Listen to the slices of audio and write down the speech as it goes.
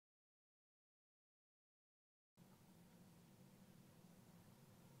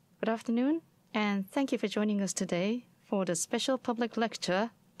Good afternoon, and thank you for joining us today for the special public lecture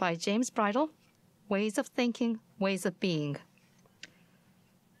by James Bridle, Ways of Thinking, Ways of Being.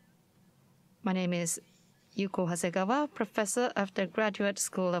 My name is Yuko Hasegawa, Professor of the Graduate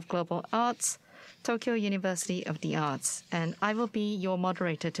School of Global Arts, Tokyo University of the Arts, and I will be your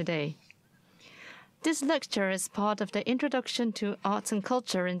moderator today. This lecture is part of the Introduction to Arts and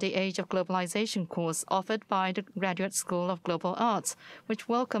Culture in the Age of Globalization course offered by the Graduate School of Global Arts, which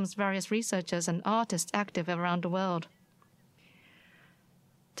welcomes various researchers and artists active around the world.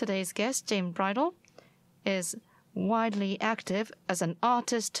 Today's guest, James Bridle, is widely active as an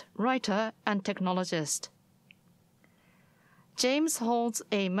artist, writer, and technologist. James holds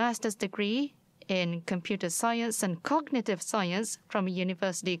a master's degree in computer science and cognitive science from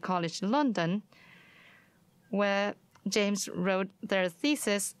University College London, where James wrote their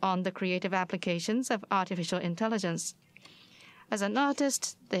thesis on the creative applications of artificial intelligence. As an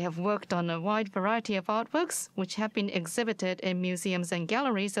artist, they have worked on a wide variety of artworks, which have been exhibited in museums and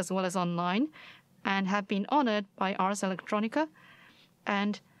galleries as well as online, and have been honored by Ars Electronica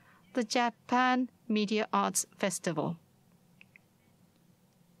and the Japan Media Arts Festival.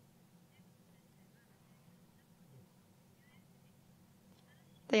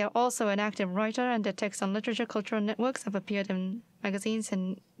 They are also an active writer, and their texts on literature, culture, and networks have appeared in magazines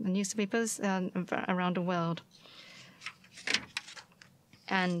and newspapers around the world.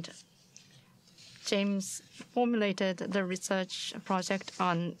 And James formulated the research project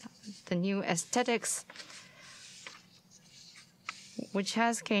on the new aesthetics, which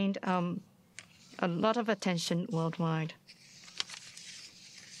has gained a lot of attention worldwide.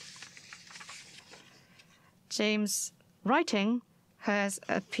 James' writing has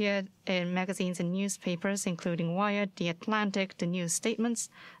appeared in magazines and newspapers, including Wired, The Atlantic, The New Statesman,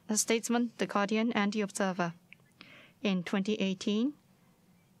 The Guardian, and The Observer. In 2018,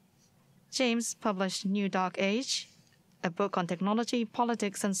 James published New Dark Age, a book on technology,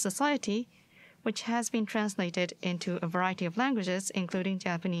 politics, and society, which has been translated into a variety of languages, including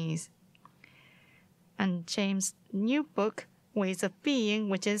Japanese. And James' new book, Ways of Being,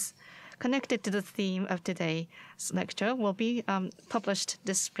 which is connected to the theme of today's lecture, will be published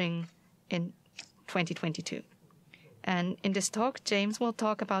this spring in 2022. And in this talk, James will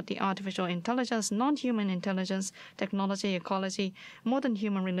talk about the artificial intelligence, non-human intelligence, technology, ecology, modern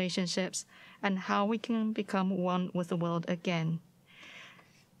human relationships, and how we can become one with the world again.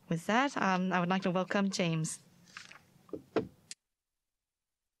 With that, I would like to welcome James.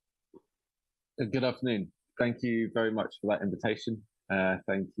 Good afternoon. Thank you very much for that invitation.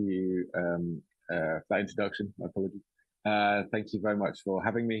 Thank you for that introduction. My apologies. Thank you very much for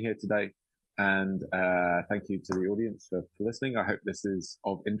having me here today, and thank you to the audience for listening. I hope this is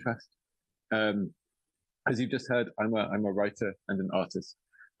of interest. As you've just heard, I'm a writer and an artist,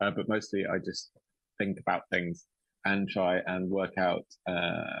 but mostly I just think about things and try and work out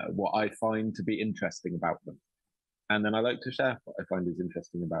what I find to be interesting about them, and then I like to share what I find is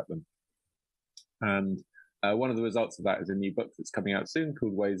interesting about them. And one of the results of that is a new book that's coming out soon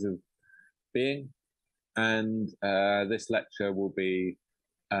called Ways of Being. And this lecture will be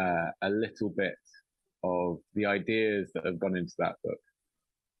a little bit of the ideas that have gone into that book.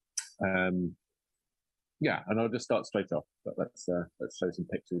 Yeah, and I'll just start straight off, but let's show some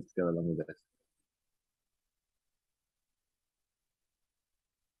pictures to go along with this.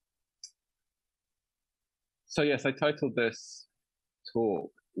 So yes, I titled this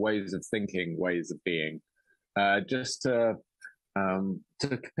talk Ways of Thinking, Ways of Being. Just to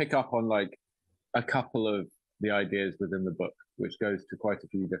pick up on like a couple of the ideas within the book, which goes to quite a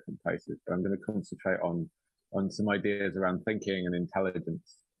few different places. But I'm going to concentrate on some ideas around thinking and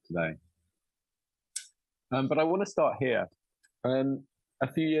intelligence today. But I want to start here. A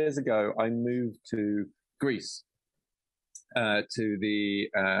few years ago, I moved to Greece, to the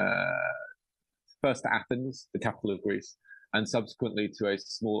first to Athens, the capital of Greece, and subsequently to a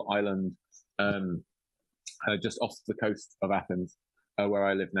small island just off the coast of Athens, where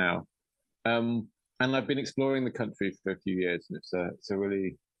I live now. And I've been exploring the country for a few years, and it's a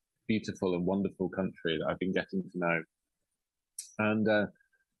really beautiful and wonderful country that I've been getting to know. And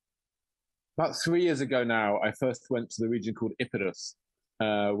about 3 years ago now, I first went to the region called Epirus,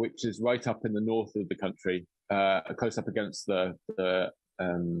 which is right up in the north of the country, close up against the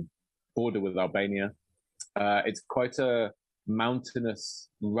border with Albania. It's quite a mountainous,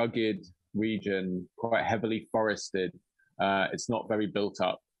 rugged region, quite heavily forested. It's not very built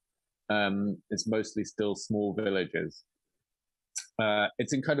up. It's mostly still small villages.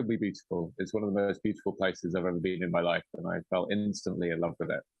 It's incredibly beautiful. It's one of the most beautiful places I've ever been in my life, and I fell instantly in love with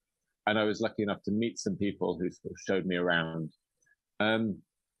it. And I was lucky enough to meet some people who sort of showed me around.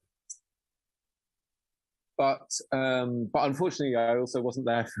 but unfortunately, I also wasn't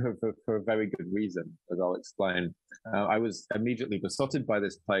there for a very good reason, as I'll explain. I was immediately besotted by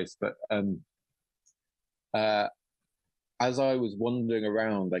this place, but as I was wandering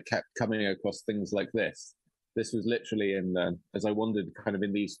around, I kept coming across things like this. This was literally as I wandered kind of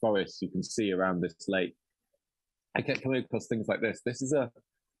in these forests you can see around this lake. I kept coming across things like this. This is it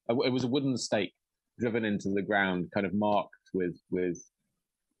was a wooden stake driven into the ground, kind of marked with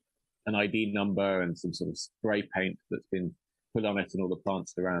an ID number and some sort of spray paint that's been put on it and all the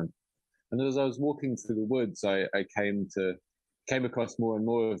plants around. And as I was walking through the woods, I came across more and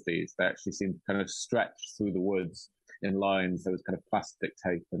more of these. They actually seemed to kind of stretch through the woods in lines. There was kind of plastic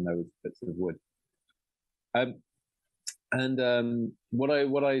tape and there was bits of wood.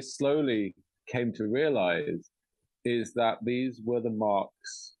 What I slowly came to realize is that these were the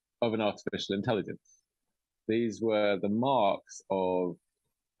marks of an artificial intelligence. These were the marks of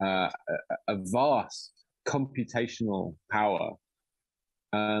a vast computational power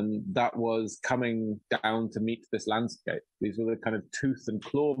that was coming down to meet this landscape. These were the kind of tooth and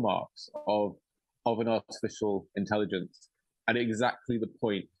claw marks of an artificial intelligence at exactly the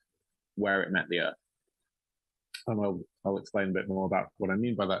point where it met the Earth. And I'll explain a bit more about what I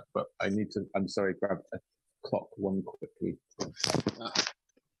mean by that, but I'm sorry, grab a clock one quickly.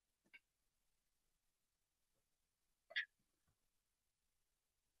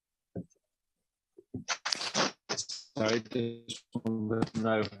 Sorry, just want to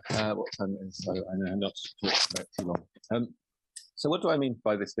know what time it is, so I know not to talk about too long. So what do I mean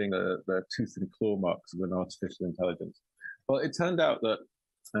by this being the tooth and claw marks of an artificial intelligence? Well, it turned out that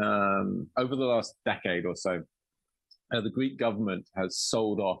over the last decade or so, the Greek government has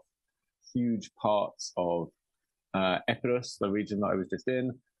sold off huge parts of Epirus, the region that I was just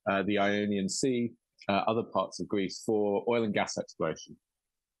in, the Ionian Sea, other parts of Greece for oil and gas exploration.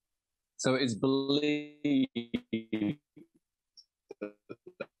 So it is believed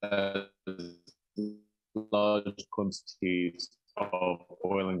that large quantities of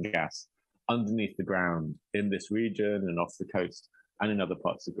oil and gas underneath the ground in this region and off the coast and in other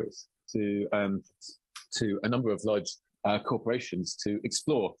parts of Greece to a number of large corporations to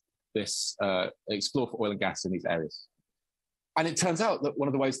explore for oil and gas in these areas. And it turns out that one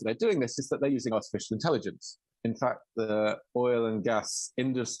of the ways that they're doing this is that they're using artificial intelligence. In fact, the oil and gas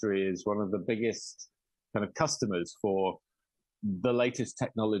industry is one of the biggest kind of customers for the latest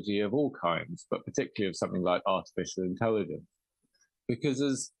technology of all kinds, but particularly of something like artificial intelligence. Because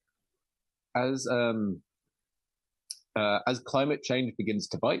as climate change begins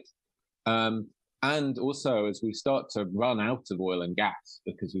to bite, and also as we start to run out of oil and gas,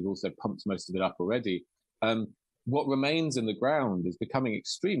 because we've also pumped most of it up already, what remains in the ground is becoming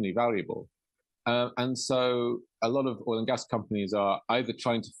extremely valuable. And so a lot of oil and gas companies are either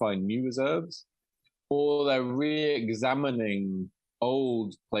trying to find new reserves or they're re-examining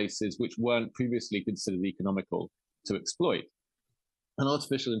old places which weren't previously considered economical to exploit. And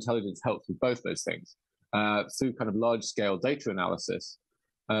artificial intelligence helps with both those things. Through kind of large-scale data analysis,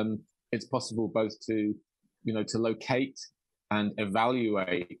 it's possible both to locate and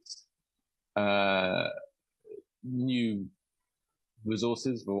evaluate new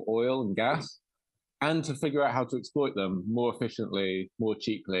resources for oil and gas, and to figure out how to exploit them more efficiently, more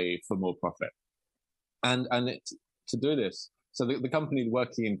cheaply, for more profit. And to do this, so the company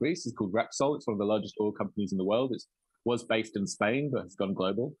working in Greece is called Repsol. It's one of the largest oil companies in the world. It was based in Spain, but has gone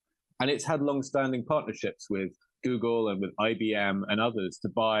global. And it's had long-standing partnerships with Google and with IBM and others to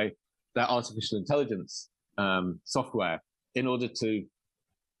buy their artificial intelligence software in order to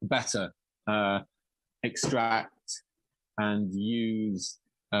better extract and use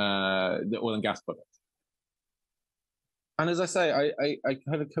the oil and gas products. And as I say, I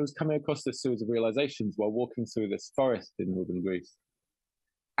kind of was coming across this series of realizations while walking through this forest in northern Greece.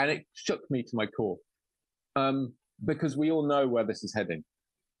 And it shook me to my core. Because we all know where this is heading.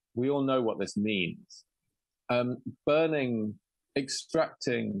 We all know what this means.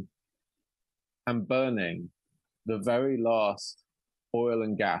 Extracting and burning the very last oil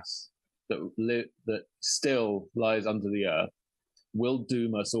and gas that still lies under the earth will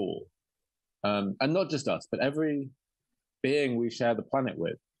doom us all. And not just us, but every being we share the planet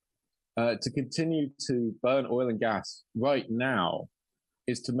with. To continue to burn oil and gas right now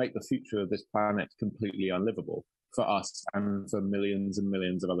is to make the future of this planet completely unlivable for us and for millions and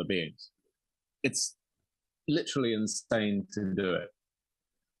millions of other beings. It's literally insane to do it.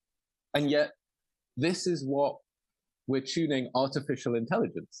 And yet, this is what we're tuning artificial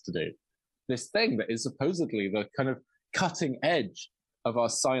intelligence to do. This thing that is supposedly the kind of cutting edge of our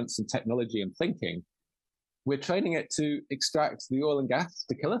science and technology and thinking. We're training it to extract the oil and gas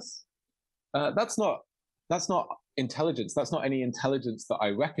to kill us. That's not that's not intelligence. That's not any intelligence that I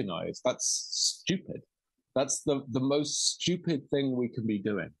recognize. That's stupid. That's the most stupid thing we can be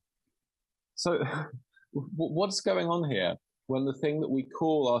doing. So what's going on here when the thing that we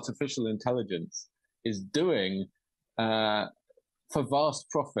call artificial intelligence is doing, for vast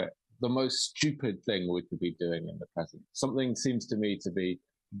profit, the most stupid thing we could be doing in the present? Something seems to me to be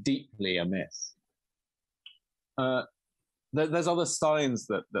deeply amiss. There's other signs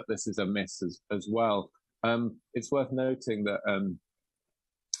that this is amiss as well. It's worth noting that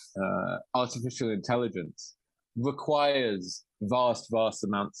artificial intelligence requires vast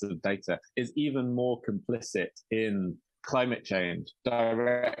amounts of data, is even more complicit in climate change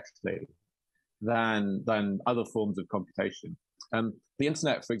directly than other forms of computation. The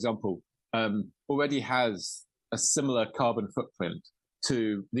internet, for example, already has a similar carbon footprint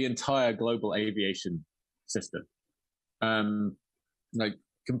to the entire global aviation system. Like,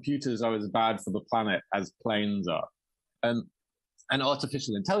 computers are as bad for the planet as planes are. And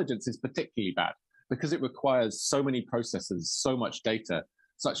artificial intelligence is particularly bad because it requires so many processors, so much data,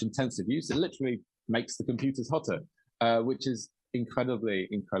 such intensive use. It literally makes the computers hotter, which is incredibly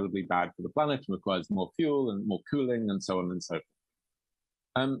bad for the planet and requires more fuel and more cooling and so on and so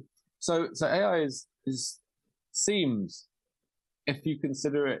forth. So AI seems, if you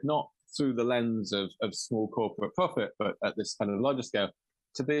consider it not through the lens of small corporate profit, but at this kind of larger scale,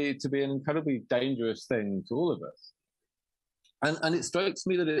 to be an incredibly dangerous thing to all of us. And it strikes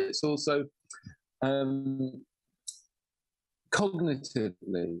me that it's also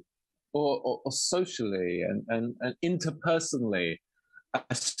cognitively or socially and interpersonally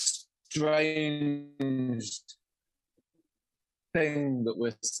a strange thing that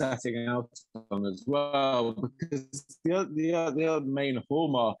we're setting out on as well, because the other main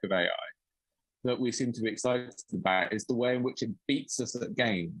hallmark of AI that we seem to be excited about is the way in which it beats us at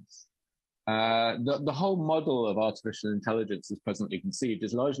games. The whole model of artificial intelligence as presently conceived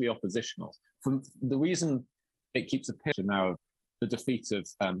is largely oppositional. From the reason it keeps a picture now of the defeat of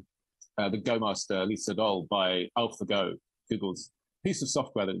the Go master Lee Sedol by AlphaGo, Google's piece of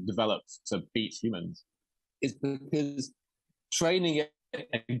software that it developed to beat humans, is because training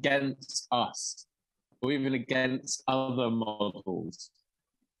it against us or even against other models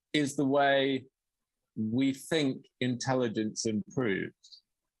is the way we think intelligence improves.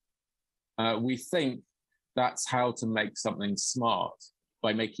 We think that's how to make something smart,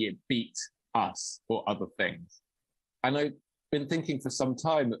 by making it beat us or other things. And I've been thinking for some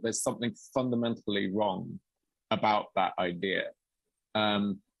time that there's something fundamentally wrong about that idea,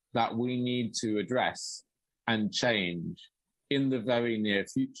 that we need to address and change in the very near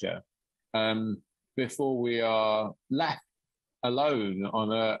future, before we are left alone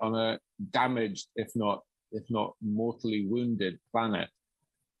on a damaged, if not mortally wounded planet.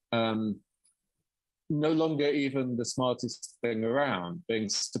 No longer even the smartest thing around, being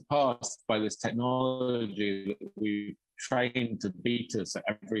surpassed by this technology that we trained to beat us at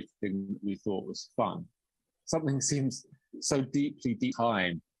everything that we thought was fun. Something seems so deeply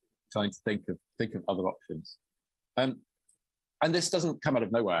behind trying to think of other options. And this doesn't come out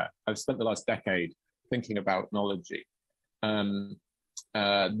of nowhere. I've spent the last decade thinking about technology.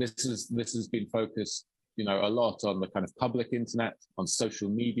 This has been focused, a lot on the kind of public internet, on social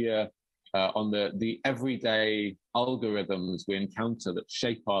media, on the everyday algorithms we encounter that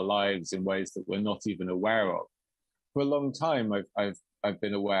shape our lives in ways that we're not even aware of. For a long time, I've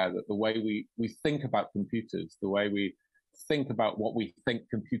been aware that the way we think about computers, the way we think about what we think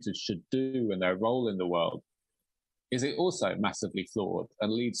computers should do and their role in the world, is it also massively flawed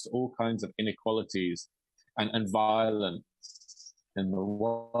and leads to all kinds of inequalities and violence in the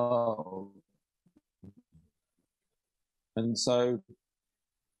world. And so,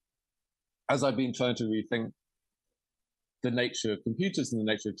 as I've been trying to rethink the nature of computers and the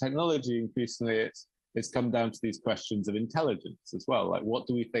nature of technology, increasingly it's come down to these questions of intelligence as well. Like, what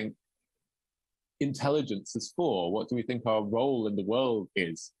do we think intelligence is for? What do we think our role in the world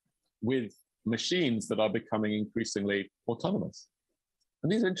is with machines that are becoming increasingly autonomous?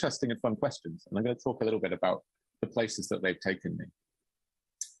 And these are interesting and fun questions. And I'm going to talk a little bit about the places that they've taken me.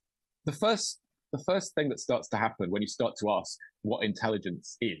 The first thing that starts to happen when you start to ask what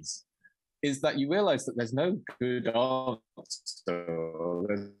intelligence is that you realize that there's no good answer.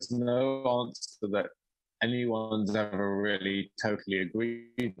 There's no answer that anyone's ever really totally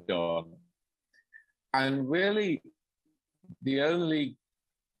agreed on. And really, the only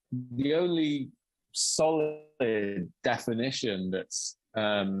solid definition that's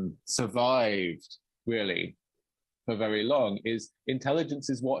survived really for very long is intelligence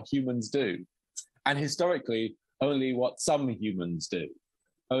is what humans do. And historically, only what some humans do,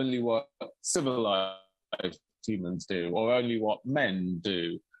 only what civilized humans do, or only what men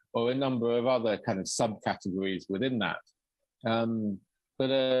do, or a number of other kind of subcategories within that.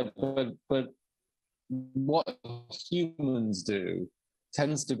 But what humans do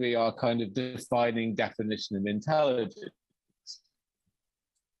tends to be our kind of defining definition of intelligence,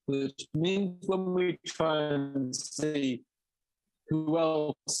 which means when we try and see who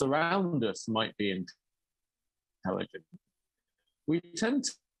else around us might be intelligent, we tend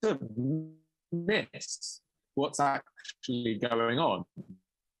to miss what's actually going on.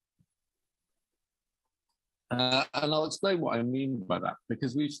 And I'll explain what I mean by that,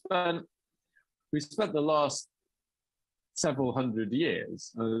 because we spent the last several hundred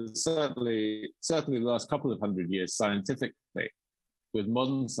years, certainly the last couple of hundred years scientifically, with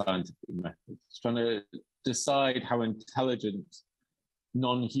modern scientific methods, trying to decide how intelligent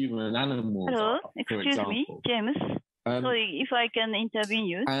non-human animals Hello, are, excuse example. me, James. Sorry, if I can intervene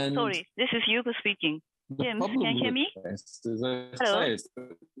you. Sorry, this is Yuko speaking. James, can you hear me? Hello. Say, is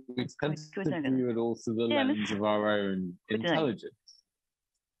that we tend to view it all through the lens of our own intelligence.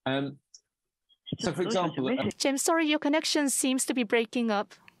 So, for example, James, sorry, your connection seems to be breaking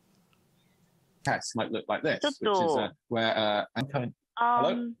up. Tests might look like this, which is where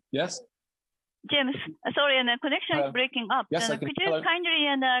hello? Yes? James, sorry, and the connection is breaking up. Yes, could you kindly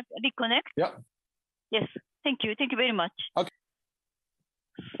reconnect? Yeah. Yes, thank you very much. Okay.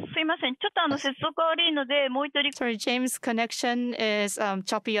 Sorry, James' connection is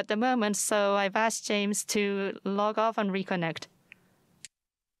choppy at the moment, so I've asked James to log off and reconnect.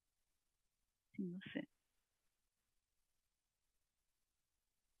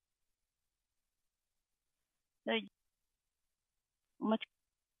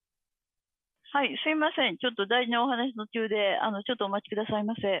 Hi, すいません。ちょっと大事なお話の途中で、ちょっとお待ちください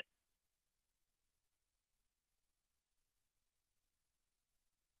ませ。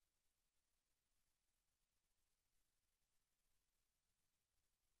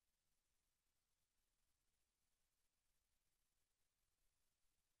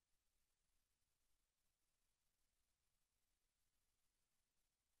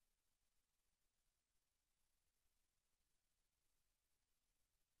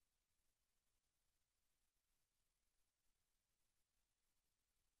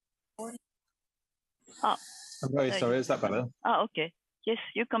I'm very sorry, is that better? Okay. Yes,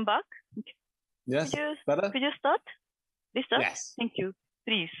 you come back. Yes, better? Could you start? Restart? Yes. Thank you.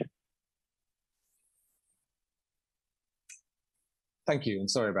 Please. Thank you, and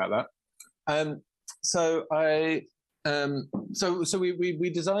sorry about that. So we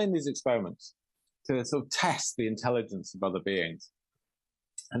designed these experiments to sort of test the intelligence of other beings.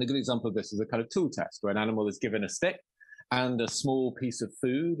 And a good example of this is a kind of tool test where an animal is given a stick and a small piece of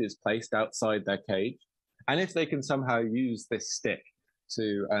food is placed outside their cage. And if they can somehow use this stick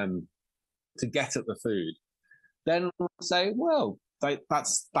to get at the food, then we'll say, well,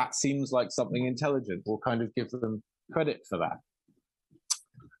 that seems like something intelligent. We'll kind of give them credit for that.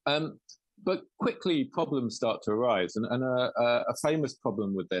 But quickly problems start to arise. And a famous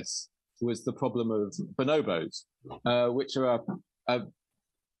problem with this was the problem of bonobos, which are a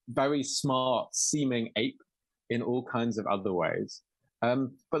very smart seeming ape in all kinds of other ways.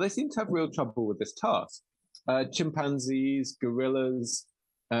 But they seem to have real trouble with this task. Chimpanzees, gorillas,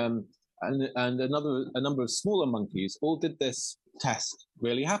 and a number of smaller monkeys all did this test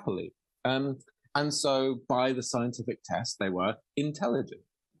really happily. And so by the scientific test, they were intelligent.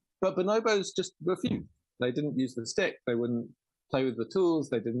 But bonobos just refused. They didn't use the stick. They wouldn't play with the tools.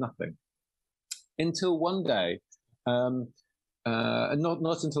 They did nothing. Until one day, not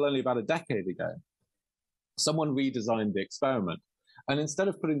until only about a decade ago, someone redesigned the experiment. And instead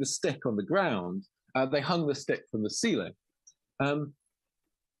of putting the stick on the ground, they hung the stick from the ceiling. And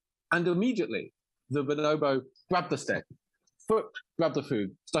immediately, the bonobo grabbed the stick, grabbed the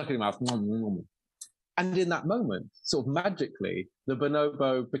food, stuck it in his mouth. And in that moment, sort of magically, the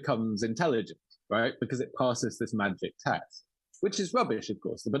bonobo becomes intelligent, right? Because it passes this magic test, which is rubbish, of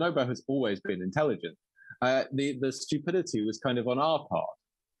course. The bonobo has always been intelligent. The stupidity was kind of on our part,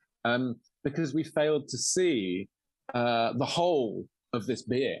 because we failed to see the whole of this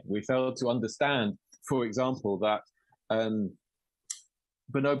being. We failed to understand, for example, that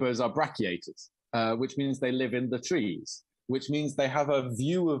bonobos are brachiators, which means they live in the trees, which means they have a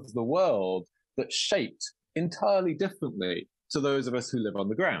view of the world that's shaped entirely differently to those of us who live on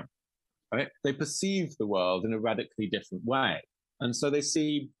the ground. Right? They perceive the world in a radically different way, and so they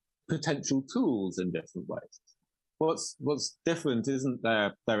see potential tools in different ways. What's different isn't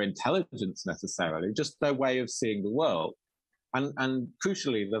their intelligence necessarily, just their way of seeing the world. And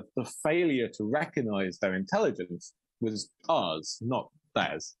crucially, the failure to recognize their intelligence was ours, not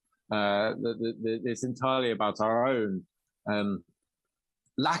theirs. it's entirely about our own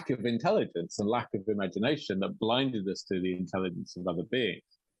lack of intelligence and lack of imagination that blinded us to the intelligence of other beings.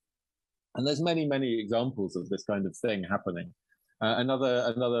 And there's many, many examples of this kind of thing happening.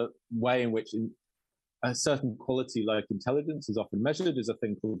 Another way in which a certain quality like intelligence is often measured is a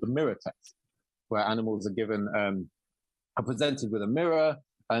thing called the mirror test, where animals are given, are presented with a mirror,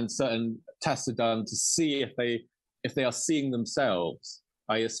 and certain tests are done to see if they are seeing themselves,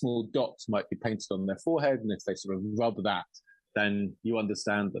 i.e. a small dot might be painted on their forehead, and if they sort of rub that, then you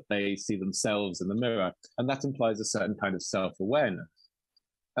understand that they see themselves in the mirror, and that implies a certain kind of self-awareness.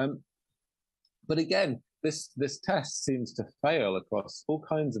 But again, this test seems to fail across all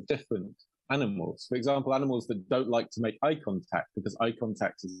kinds of different animals. For example, animals that don't like to make eye contact because eye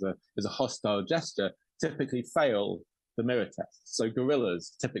contact is a hostile gesture typically fail the mirror test. So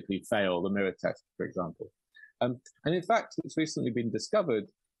gorillas typically fail the mirror test, for example. And in fact, it's recently been discovered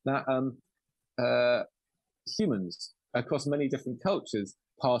that humans across many different cultures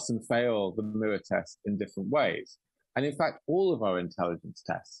pass and fail the mirror test in different ways. And in fact, all of our intelligence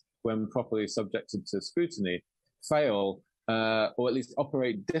tests, when properly subjected to scrutiny, fail or at least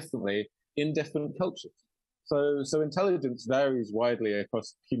operate differently in different cultures. So intelligence varies widely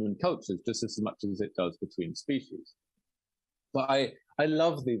across human cultures just as much as it does between species. But I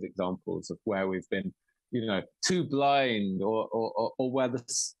love these examples of where we've been, too blind, or where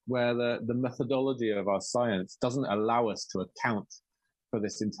the methodology of our science doesn't allow us to account for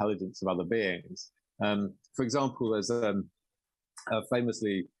this intelligence of other beings. For example, there's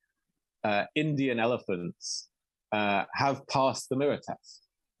famously Indian elephants have passed the mirror test.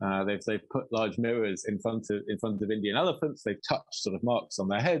 They've put large mirrors in front of Indian elephants. They've touched sort of marks on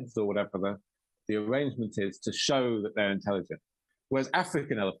their heads or whatever the arrangement is to show that they're intelligent. Whereas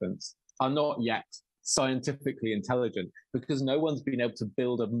African elephants are not yet scientifically intelligent because no one's been able to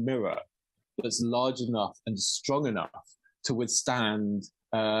build a mirror that's large enough and strong enough to withstand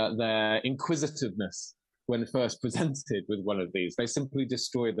their inquisitiveness when first presented with one of these. They simply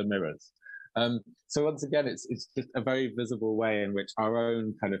destroy the mirrors. So once again, it's just a very visible way in which our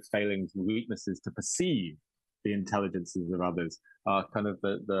own kind of failings and weaknesses to perceive the intelligences of others are kind of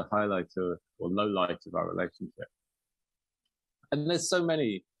the highlight or low light of our relationship. And there's so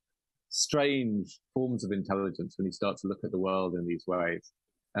many strange forms of intelligence when you start to look at the world in these ways.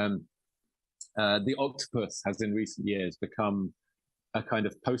 The octopus has in recent years become a kind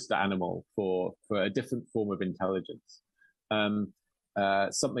of poster animal for a different form of intelligence.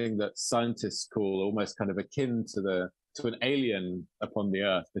 Something that scientists call almost kind of akin to an alien upon the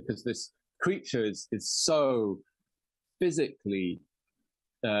earth, because this creature is so physically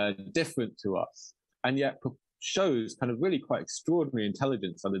different to us, and yet shows kind of really quite extraordinary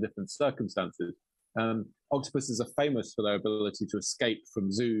intelligence under different circumstances. Octopuses are famous for their ability to escape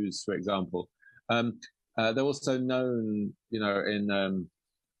from zoos, for example. They're also known, in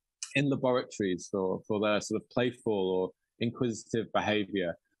laboratories for their sort of playful or inquisitive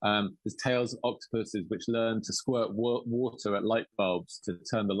behavior. There's tales of octopuses which learn to squirt water at light bulbs to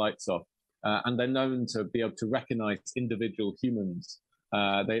turn the lights off. And they're known to be able to recognize individual humans.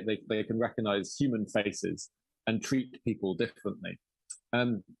 They can recognize human faces and treat people differently.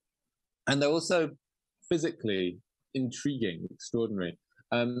 And they're also physically intriguing, extraordinary.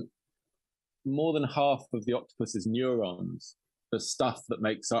 More than half of the octopus's neurons, the stuff that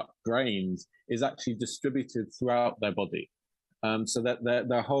makes up brains, is actually distributed throughout their body. So that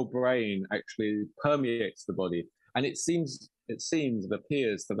their whole brain actually permeates the body. And it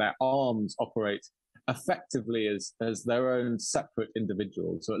appears that their arms operate effectively as their own separate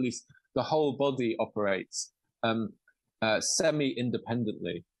individuals, or at least the whole body operates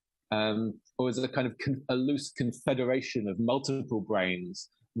semi-independently, or as a kind of a loose confederation of multiple brains,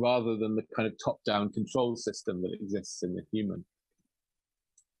 rather than the kind of top-down control system that exists in the human.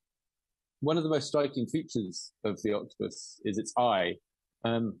 One of the most striking features of the octopus is its eye.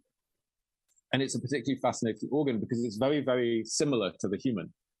 And it's a particularly fascinating organ because it's very, very similar to the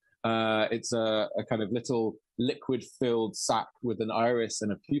human. It's a kind of little liquid-filled sac with an iris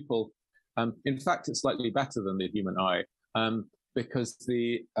and a pupil. In fact, it's slightly better than the human eye because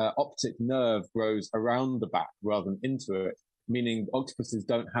the optic nerve grows around the back rather than into it, meaning octopuses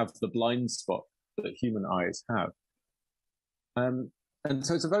don't have the blind spot that human eyes have. And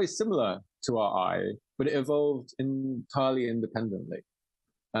so it's very similar to our eye, but it evolved entirely independently.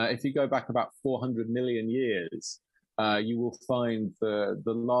 If you go back about 400 million years, you will find the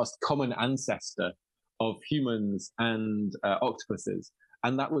last common ancestor of humans and octopuses.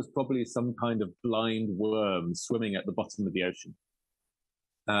 And that was probably some kind of blind worm swimming at the bottom of the ocean.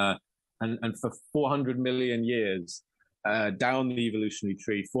 And for 400 million years, down the evolutionary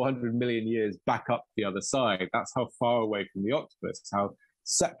tree, 400 million years back up the other side. That's how far away from the octopus, how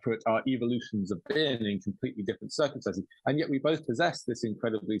separate our evolutions have been in completely different circumstances. And yet we both possess this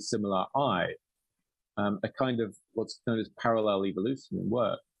incredibly similar eye, a kind of what's known as parallel evolution in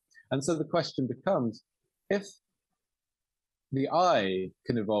work. And so the question becomes, if the eye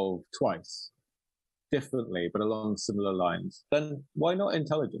can evolve twice, differently, but along similar lines, then why not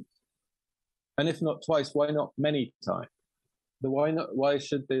intelligence? And if not twice, why not many times? Why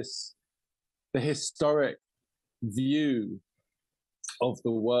should the historic view of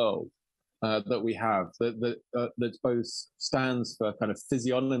the world that we have, that both stands for kind of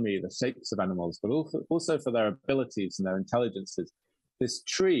physiognomy, the shapes of animals, but also for their abilities and their intelligences, this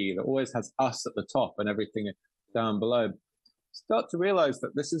tree that always has us at the top and everything down below, start to realize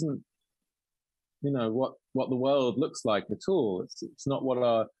that this isn't, what the world looks like at all. It's not what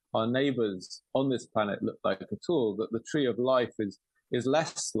our neighbors on this planet look like at all. That the tree of life is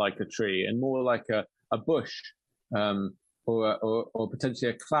less like a tree and more like a bush, or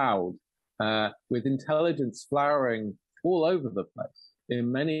potentially a cloud, with intelligence flowering all over the place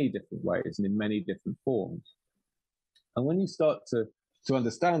in many different ways and in many different forms. And when you start to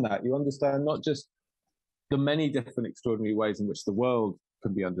understand that, you understand not just the many different extraordinary ways in which the world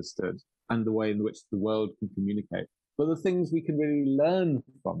can be understood and the way in which the world can communicate, but the things we can really learn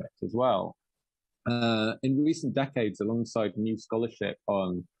from it as well. In recent decades, alongside new scholarship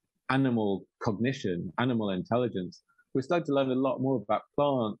on animal cognition, animal intelligence, we're starting to learn a lot more about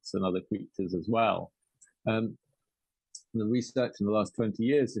plants and other creatures as well. The research in the last 20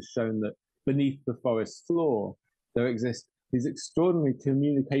 years has shown that beneath the forest floor, there exist these extraordinary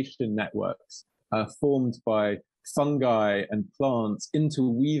communication networks formed by fungi and plants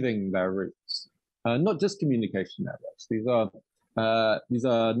interweaving their roots. Not just communication networks. These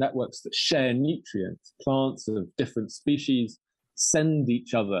are networks that share nutrients. Plants of different species send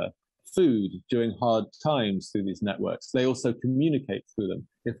each other food during hard times through these networks. They also communicate through them.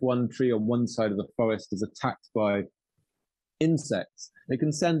 If one tree on one side of the forest is attacked by insects, it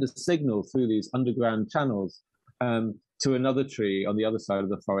can send a signal through these underground channels to another tree on the other side of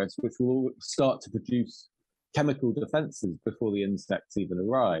the forest, which will start to produce chemical defenses before the insects even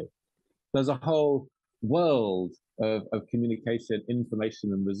arrive. There's a whole world of communication,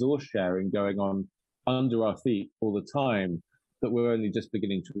 information, and resource sharing going on under our feet all the time that we're only just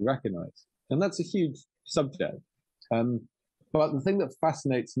beginning to recognize. And that's a huge subject. But the thing that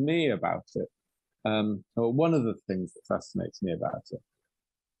fascinates me about it, or one of the things that fascinates me about it,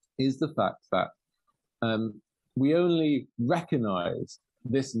 is the fact that we only recognize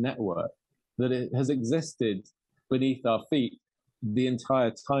this network, that it has existed beneath our feet the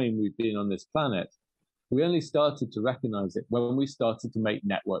entire time we've been on this planet. We only started to recognize it when we started to make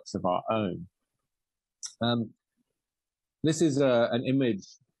networks of our own. This is an image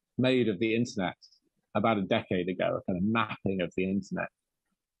made of the internet about a decade ago, a kind of mapping of the internet.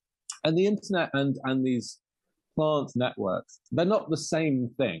 And the internet and these plant networks, they're not the same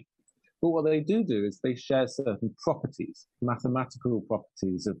thing. But what they do is they share certain properties, mathematical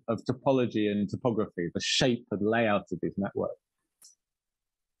properties of topology and topography, the shape and layout of these networks.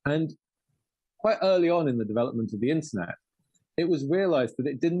 And quite early on in the development of the internet, it was realized that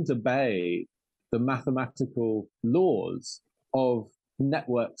it didn't obey the mathematical laws of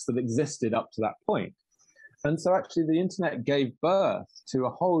networks that existed up to that point. And so actually the internet gave birth to a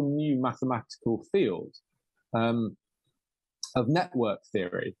whole new mathematical field of network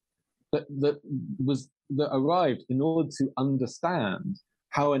theory that arrived in order to understand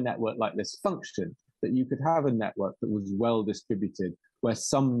how a network like this functioned, that you could have a network that was well distributed, where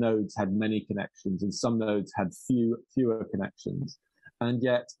some nodes had many connections and some nodes had fewer connections. And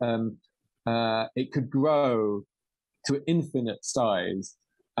yet it could grow to infinite size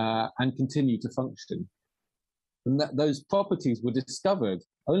and continue to function. And those properties were discovered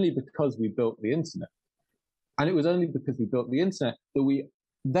only because we built the internet. And it was only because we built the internet that we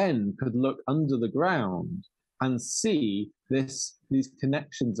then could look under the ground and see these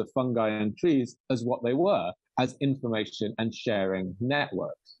connections of fungi and trees as what they were, as information and sharing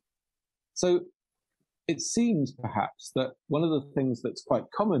networks. So it seems perhaps that one of the things that's quite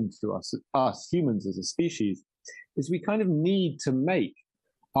common to us humans as a species is we kind of need to make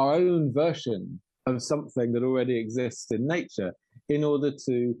our own version of something that already exists in nature in order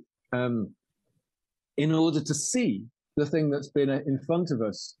to see the thing that's been in front of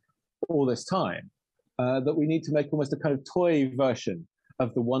us all this time, that we need to make almost a kind of toy version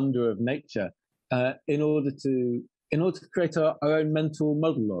of the wonder of nature in order to create our own mental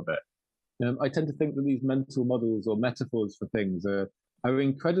model of it. I tend to think that these mental models or metaphors for things are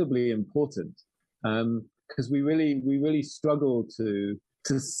incredibly important, because we really struggle to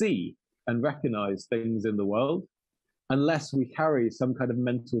see and recognize things in the world unless we carry some kind of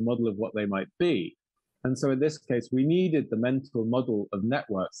mental model of what they might be. And so in this case, we needed the mental model of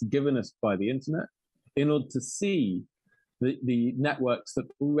networks given us by the internet in order to see the networks that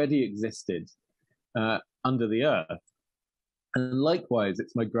already existed under the earth. And likewise,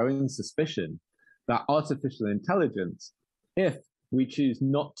 it's my growing suspicion that artificial intelligence, if we choose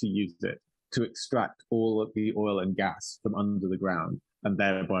not to use it to extract all of the oil and gas from under the ground and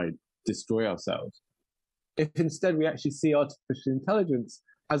thereby destroy ourselves, if instead we actually see artificial intelligence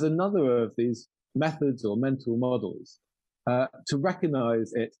as another of these methods or mental models, to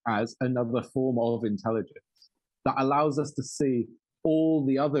recognize it as another form of intelligence that allows us to see all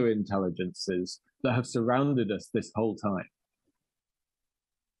the other intelligences that have surrounded us this whole time.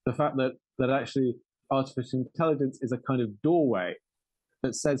 The fact that actually artificial intelligence is a kind of doorway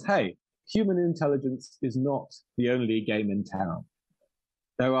that says, hey, human intelligence is not the only game in town.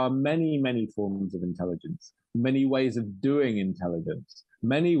 There are many, many forms of intelligence, many ways of doing intelligence,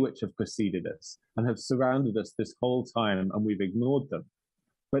 many which have preceded us and have surrounded us this whole time, and we've ignored them.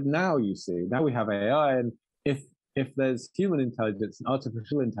 But now you see, now we have AI, and if there's human intelligence and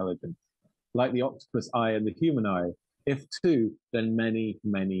artificial intelligence, like the octopus eye and the human eye, if two, then many,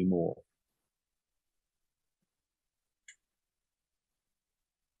 many more.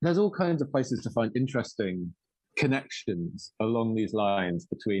 There's all kinds of places to find interesting connections along these lines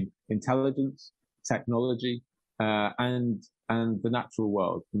between intelligence, technology, and the natural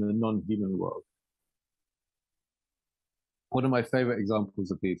world and the non-human world. One of my favorite examples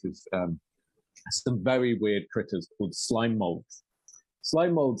of these is some very weird critters called slime molds.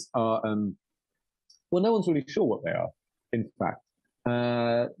 Slime molds are, well, no one's really sure what they are, in fact.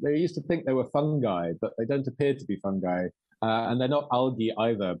 They used to think they were fungi, but they don't appear to be fungi. And they're not algae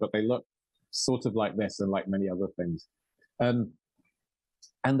either, but they look sort of like this and like many other things.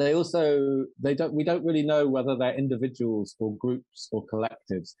 And they also, we don't really know whether they're individuals or groups or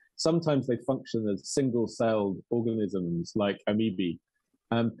collectives. Sometimes they function as single-celled organisms like amoebae.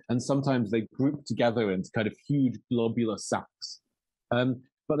 And sometimes they group together into kind of huge globular sacs.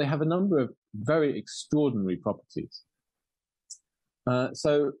 But they have a number of very extraordinary properties.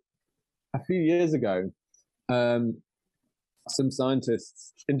 So a few years ago, some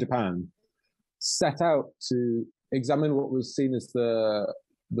scientists in Japan set out to examine what was seen as the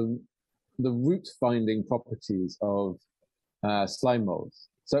root-finding properties of slime molds.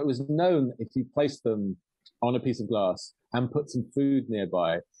 So it was known that if you place them on a piece of glass and put some food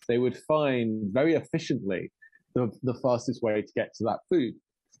nearby, they would find very efficiently the fastest way to get to that food.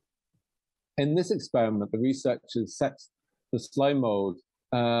 In this experiment, the researchers set the slime mold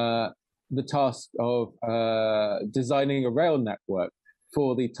the task of designing a rail network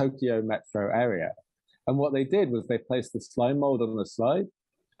for the Tokyo metro area. And what they did was they placed the slime mold on the slide,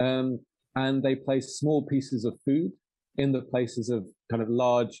 and they placed small pieces of food in the places of kind of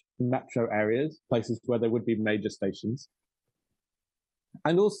large metro areas, places where there would be major stations.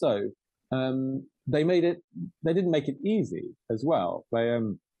 And also, they didn't make it easy as well.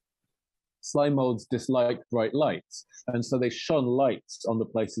 Slime molds dislike bright lights, and so they shone lights on the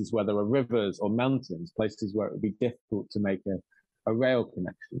places where there were rivers or mountains, places where it would be difficult to make a rail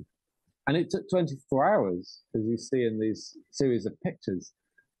connection. And it took 24 hours, as you see in these series of pictures,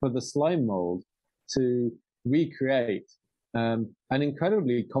 for the slime mold to recreate an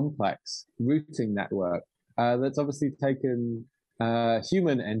incredibly complex routing network that's obviously taken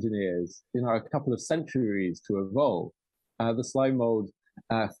human engineers, a couple of centuries to evolve. The slime mold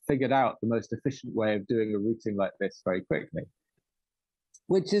figured out the most efficient way of doing a routing like this very quickly,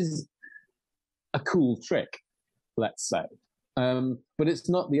 which is a cool trick, let's say. But it's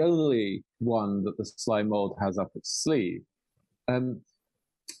not the only one that the slime mold has up its sleeve.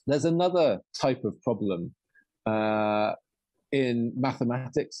 There's another type of problem in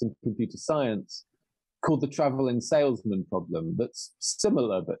mathematics and computer science called the traveling salesman problem that's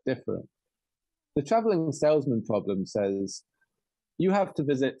similar but different. The traveling salesman problem says, you have to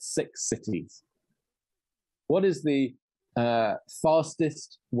visit 6 cities. What is the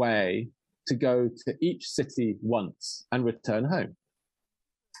fastest way to go to each city once and return home?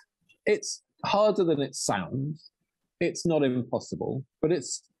 It's harder than it sounds. It's not impossible, but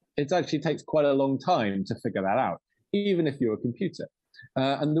it actually takes quite a long time to figure that out, even if you're a computer.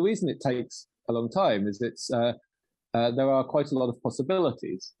 And the reason it takes a long time is there are quite a lot of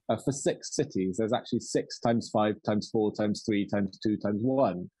possibilities. For 6 cities, there's actually 6 times 5 times 4 times 3 times 2 times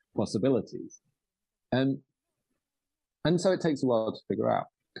 1 possibilities. And so it takes a while to figure out.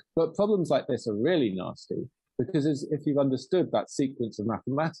 But problems like this are really nasty, because if you've understood that sequence of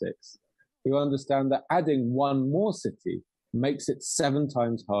mathematics, you understand that adding one more city makes it 7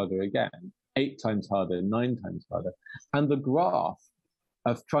 times harder again, 8 times harder, 9 times harder. And the graph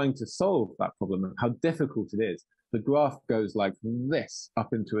of trying to solve that problem and how difficult it is, the graph goes like this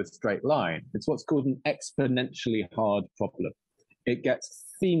up into a straight line. It's what's called an exponentially hard problem. It gets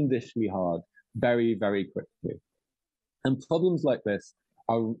fiendishly hard very, very quickly. And problems like this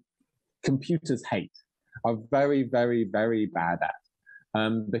are computers hate, are very, very, very bad at.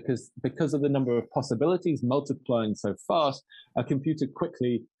 Because of the number of possibilities multiplying so fast, a computer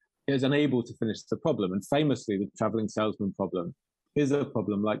quickly is unable to finish the problem. And famously, the traveling salesman problem is a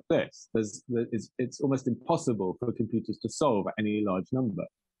problem like this. It's almost impossible for computers to solve any large number.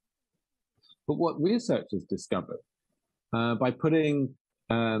 But what researchers discovered by putting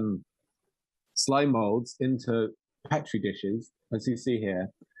slime molds into Petri dishes, as you see here,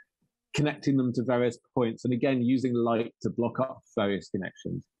 connecting them to various points, and again, using light to block up various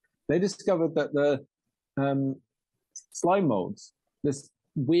connections, they discovered that the slime molds, this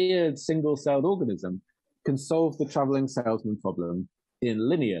weird single-celled organism, can solve the traveling salesman problem in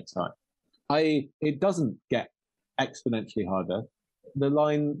linear time. It doesn't get exponentially harder.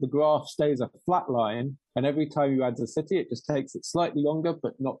 The graph stays a flat line, and every time you add a city, it just takes it slightly longer,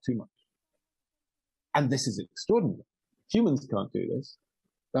 but not too much. And this is extraordinary. Humans can't do this.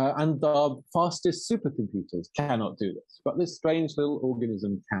 And our fastest supercomputers cannot do this, but this strange little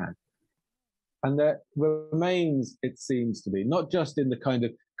organism can. And there remains, it seems to be, not just in the kind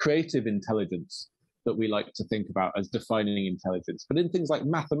of creative intelligence that we like to think about as defining intelligence, but in things like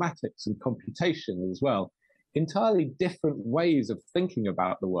mathematics and computation as well, entirely different ways of thinking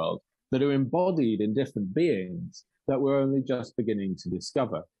about the world that are embodied in different beings that we're only just beginning to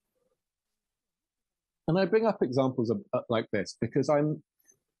discover. And I bring up examples like this because I'm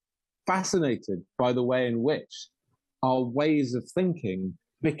fascinated by the way in which our ways of thinking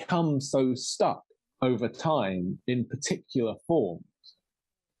become so stuck over time in particular forms.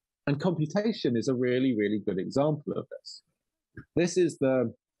 And computation is a really, really good example of this. This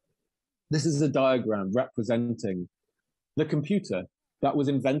is a diagram representing the computer that was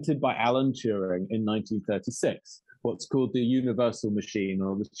invented by Alan Turing in 1936, what's called the universal machine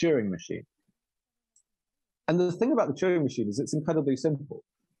or the Turing machine. And the thing about the Turing machine is it's incredibly simple.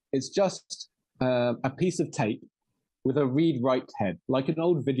 It's just a piece of tape with a read-write head, like an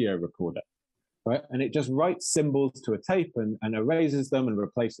old video recorder, right? And it just writes symbols to a tape and erases them and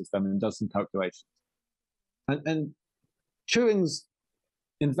replaces them and does some calculations. And Turing's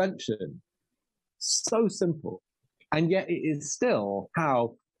invention, so simple, and yet it is still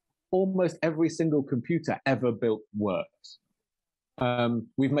how almost every single computer ever built works.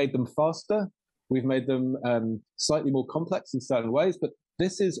 We've made them faster, we've made them slightly more complex in certain ways, but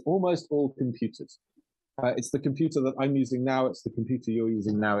this is almost all computers. It's the computer that I'm using now, it's the computer you're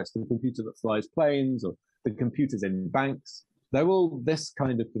using now, it's the computer that flies planes, or the computers in banks. They're all this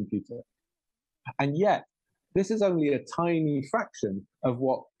kind of computer. And yet, this is only a tiny fraction of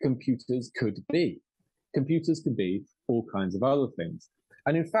what computers could be. Computers can be all kinds of other things.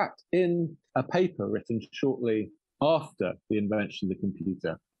 And in fact, in a paper written shortly after the invention of the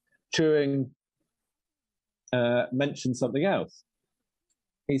computer, Turing mentioned something else.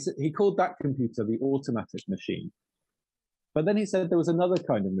 He called that computer the automatic machine. But then he said there was another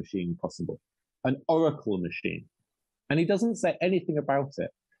kind of machine possible, an oracle machine. And he doesn't say anything about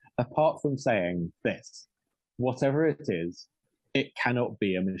it, apart from saying this: whatever it is, it cannot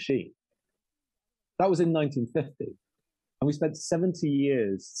be a machine. That was in 1950. And we spent 70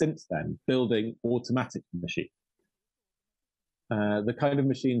 years since then building automatic machines. The kind of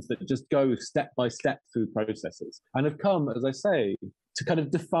machines that just go step by step through processes and have come, as I say, to kind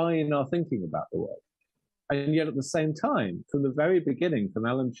of define our thinking about the world. And yet at the same time, from the very beginning, from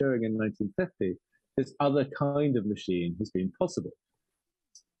Alan Turing in 1950, this other kind of machine has been possible.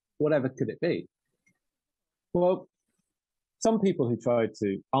 Whatever could it be? Well, some people who tried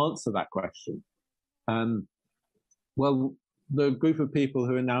to answer that question, well, the group of people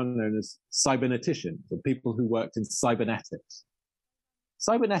who are now known as cyberneticians, or people who worked in cybernetics.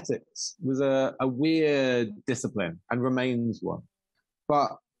 Cybernetics was a weird discipline and remains one.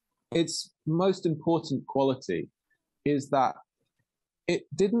 But its most important quality is that it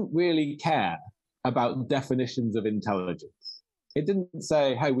didn't really care about definitions of intelligence. It didn't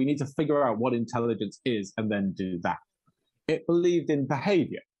say, hey, we need to figure out what intelligence is and then do that. It believed in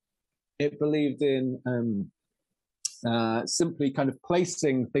behavior. It believed in simply kind of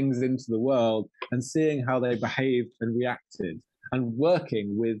placing things into the world and seeing how they behaved and reacted, and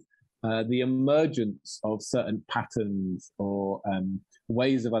working with the emergence of certain patterns or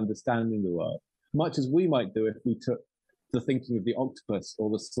ways of understanding the world, much as we might do if we took the thinking of the octopus or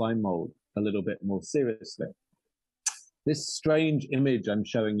the slime mold a little bit more seriously. This strange image I'm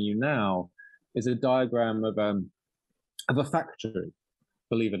showing you now is a diagram of a factory,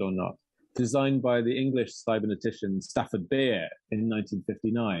 believe it or not, designed by the English cybernetician Stafford Beer in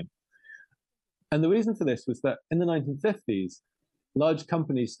 1959. And the reason for this was that in the 1950s, large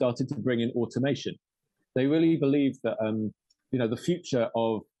companies started to bring in automation. They really believed that the future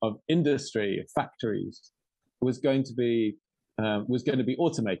of industry, of factories, was going to be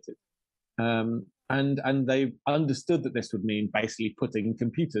automated. And they understood that this would mean basically putting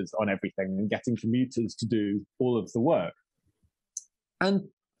computers on everything and getting computers to do all of the work. And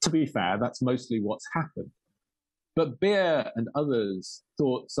to be fair, that's mostly what's happened. But Beer and others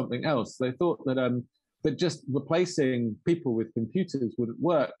thought something else. They thought that just replacing people with computers wouldn't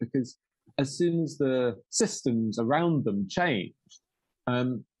work, because as soon as the systems around them changed,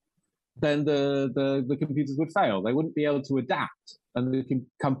 then the computers would fail. They wouldn't be able to adapt, and the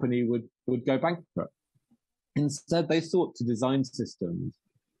company would go bankrupt. Instead, they sought to design systems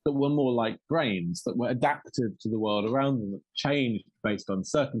that were more like brains, that were adaptive to the world around them, that changed based on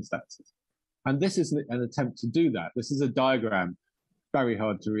circumstances. And this is an attempt to do that. This is a diagram, very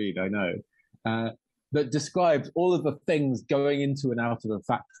hard to read, I know, that describes all of the things going into and out of a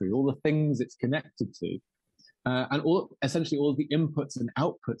factory, all the things it's connected to, and essentially all of the inputs and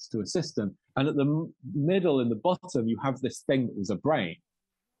outputs to a system. And at the middle, in the bottom, you have this thing that was a brain.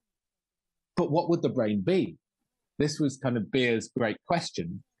 But what would the brain be? This was kind of Beer's great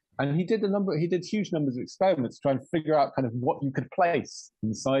question. And he did huge numbers of experiments trying to figure out kind of what you could place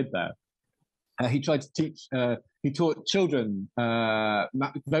inside there. He taught children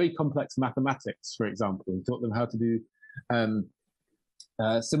very complex mathematics, for example. He taught them how to do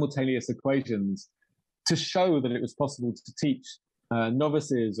simultaneous equations to show that it was possible to teach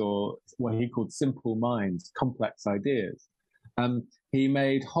novices, or what he called simple minds, complex ideas. He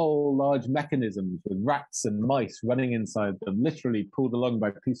made whole large mechanisms with rats and mice running inside them, literally pulled along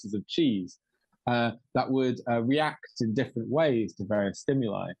by pieces of cheese, that would react in different ways to various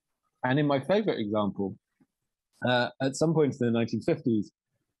stimuli. And in my favorite example, at some point in the 1950s,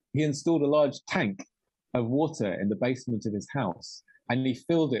 he installed a large tank of water in the basement of his house, and he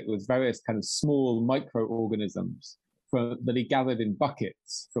filled it with various kind of small microorganisms that he gathered in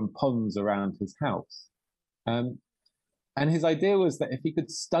buckets from ponds around his house. And his idea was that if he could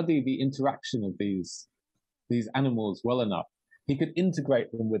study the interaction of these animals well enough, he could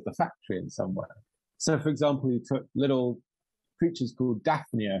integrate them with the factory in some way. So, for example, he took little creatures called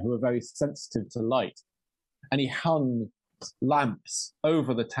Daphnia, who are very sensitive to light, and he hung lamps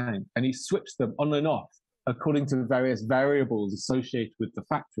over the tank, and he switched them on and off according to various variables associated with the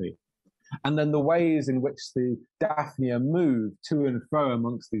factory. And then the ways in which the Daphnia moved to and fro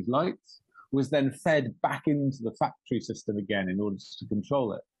amongst these lights was then fed back into the factory system again in order to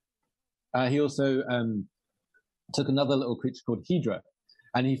control it. He also took another little creature called Hydra,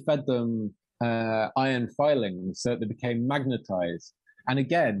 and he fed them iron filings so that they became magnetized. And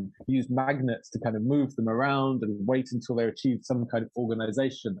again, he used magnets to kind of move them around and wait until they achieved some kind of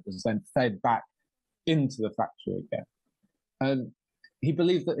organization that was then fed back into the factory again. And he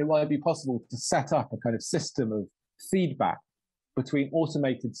believed that it might be possible to set up a kind of system of feedback between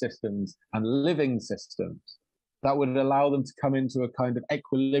automated systems and living systems that would allow them to come into a kind of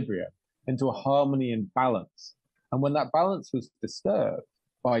equilibrium, into a harmony and balance. And when that balance was disturbed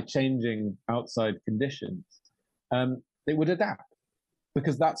by changing outside conditions, it would adapt,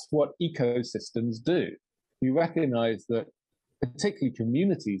 because that's what ecosystems do. You recognize that particularly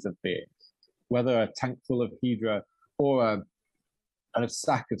communities of beings, whether a tank full of Hydra or a kind of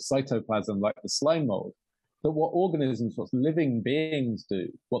sack of cytoplasm like the slime mold, that what organisms, what living beings do,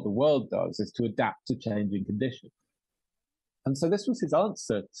 what the world does, is to adapt to changing conditions. And so this was his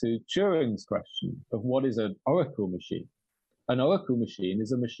answer to Turing's question of what is an oracle machine. An oracle machine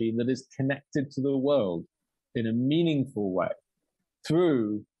is a machine that is connected to the world in a meaningful way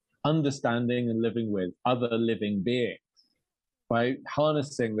through understanding and living with other living beings, by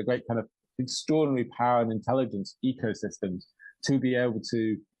harnessing the great kind of extraordinary power and intelligence of ecosystems to be able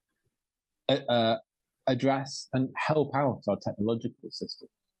to address and help out our technological system.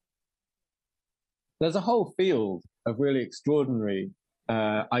 There's a whole field of really extraordinary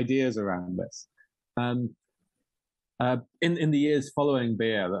ideas around this. In the years following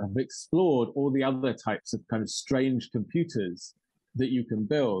Beer, that have explored all the other types of kind of strange computers that you can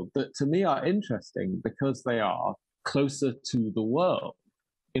build, that to me are interesting because they are closer to the world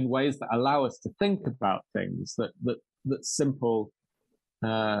in ways that allow us to think about things that simple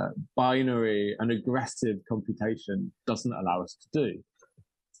binary and aggressive computation doesn't allow us to do.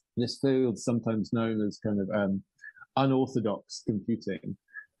 This field, sometimes known as kind of unorthodox computing,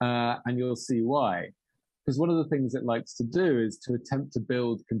 and you'll see why. Because one of the things it likes to do is to attempt to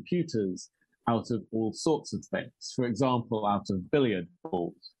build computers out of all sorts of things. For example, out of billiard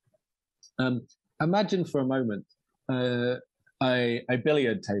balls. Imagine for a moment a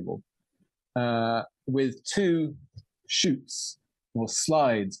billiard table with two chutes or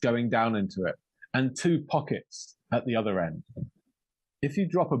slides going down into it and two pockets at the other end. If you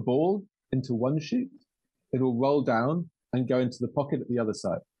drop a ball into one chute, it will roll down and go into the pocket at the other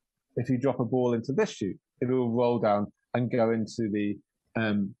side. If you drop a ball into this chute, it will roll down and go into the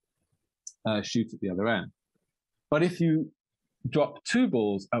chute at the other end. But if you drop two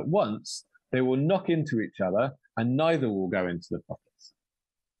balls at once, they will knock into each other and neither will go into the pockets.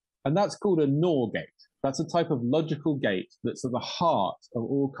 And that's called a NOR gate. That's a type of logical gate that's at the heart of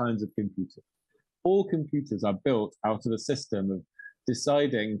all kinds of computers. All computers are built out of a system of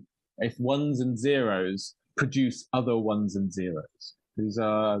deciding if ones and zeros produce other ones and zeros. These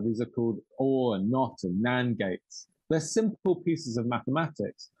are called OR and NOT and NAND gates. They're simple pieces of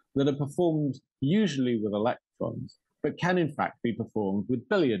mathematics that are performed usually with electrons, but can in fact be performed with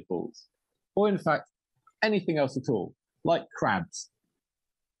billiard balls, or in fact anything else at all, like crabs.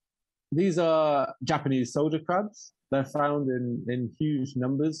 These are Japanese soldier crabs. They're found in huge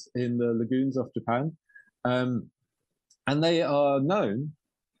numbers in the lagoons off Japan. And they are known,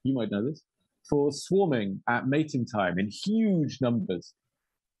 you might know this, for swarming at mating time in huge numbers.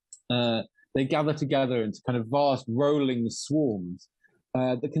 They gather together into kind of vast rolling swarms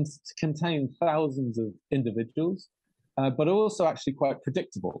that can contain thousands of individuals, but are also actually quite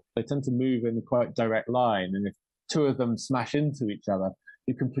predictable. They tend to move in a quite direct line, and if two of them smash into each other,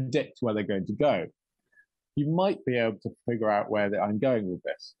 you can predict where they're going to go. You might be able to figure out where I'm going with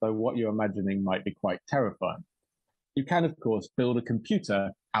this, though what you're imagining might be quite terrifying. You can, of course, build a computer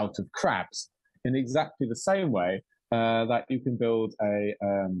out of crabs in exactly the same way that you can build a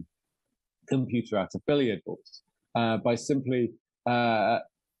computer out of billiard balls by simply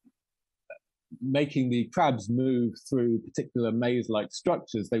making the crabs move through particular maze-like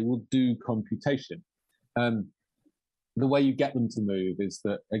structures. They will do computation. The way you get them to move is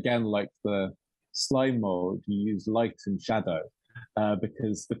that, again, like the slime mold, you use light and shadow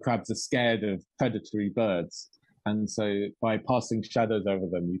because the crabs are scared of predatory birds. And so by passing shadows over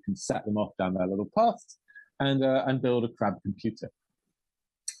them, you can set them off down their little paths and build a crab computer.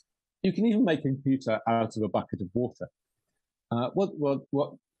 You can even make a computer out of a bucket of water.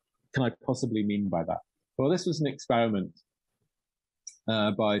 What can I possibly mean by that? Well, this was an experiment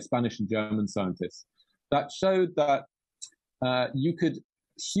by Spanish and German scientists that showed that you could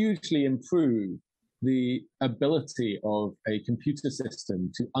hugely improve the ability of a computer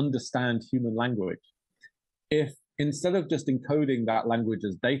system to understand human language if, instead of just encoding that language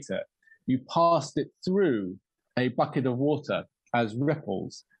as data, you passed it through a bucket of water as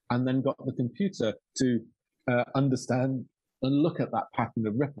ripples and then got the computer to understand and look at that pattern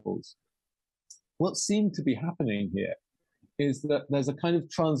of ripples. What seemed to be happening here is that there's a kind of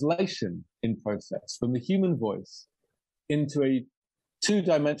translation in process from the human voice into a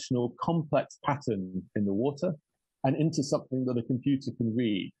two-dimensional complex pattern in the water and into something that a computer can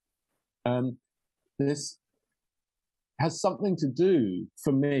read. This has something to do,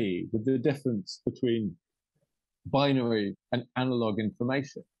 for me, with the difference between binary and analog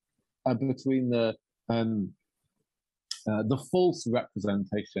information, between the false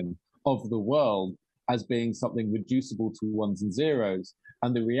representation of the world as being something reducible to ones and zeros,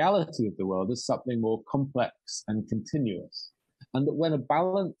 and the reality of the world as something more complex and continuous. And that when a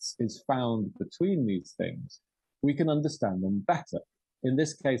balance is found between these things, we can understand them better. In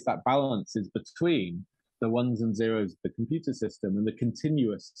this case, that balance is between the ones and zeros of the computer system and the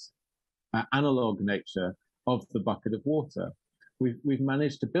continuous analog nature of the bucket of water. We've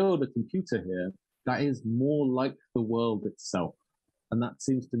managed to build a computer here that is more like the world itself. And that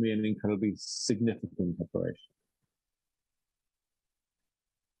seems to me an incredibly significant operation.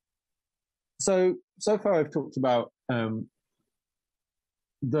 So far I've talked about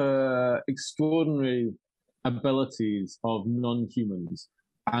the extraordinary abilities of non-humans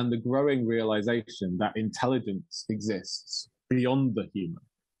and the growing realization that intelligence exists beyond the human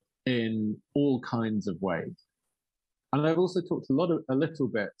in all kinds of ways. And I've also talked a little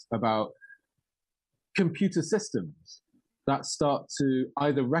bit about computer systems that start to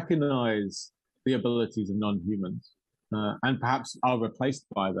either recognize the abilities of non-humans and perhaps are replaced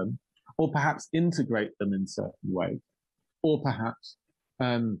by them, or perhaps integrate them in certain ways, or perhaps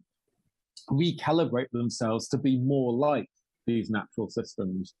recalibrate themselves to be more like these natural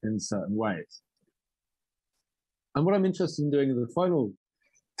systems in certain ways. And what I'm interested in doing in the final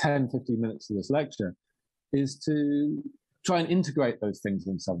 10, 15 minutes of this lecture is to try and integrate those things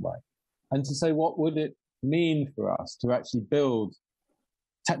in some way, and to say, what would it mean for us to actually build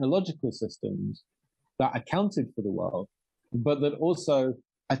technological systems that accounted for the world, but that also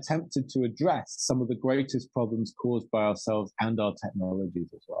attempted to address some of the greatest problems caused by ourselves and our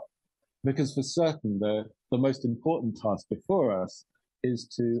technologies as well. Because for certain, the most important task before us is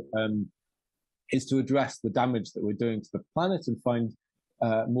to address the damage that we're doing to the planet and find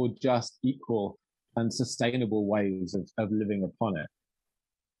more just, equal, and sustainable ways of living upon it.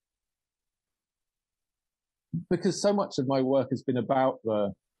 Because so much of my work has been about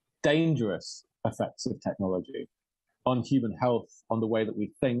the dangerous effects of technology on human health, on the way that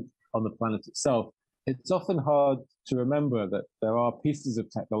we think, on the planet itself, it's often hard to remember that there are pieces of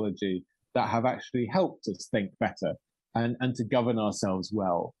technology that have actually helped us think better and to govern ourselves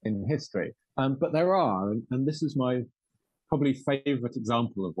well in history. But there are, and this is my probably favorite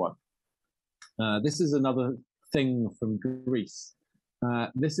example of one. This is another thing from Greece.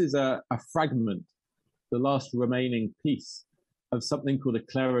 This is a fragment, the last remaining piece of something called a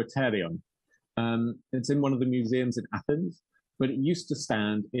kleroterion. It's in one of the museums in Athens, but it used to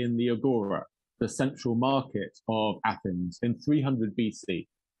stand in the Agora, the central market of Athens, in 300 BC,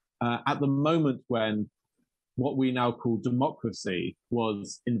 at the moment when what we now call democracy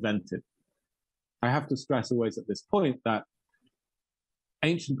was invented. I have to stress always at this point that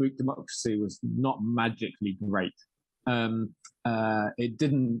ancient Greek democracy was not magically great. It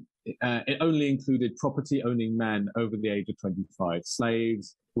only included property-owning men over the age of 25.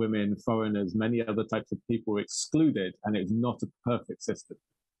 Slaves, women, foreigners, many other types of people were excluded, and it was not a perfect system.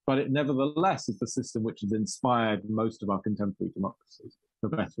 But it nevertheless is the system which has inspired most of our contemporary democracies, for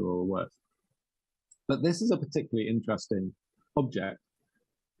better or worse. But this is a particularly interesting object,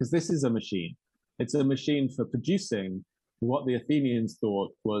 because this is a machine. It's a machine for producing what the Athenians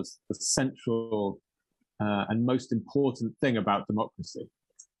thought was the central and most important thing about democracy.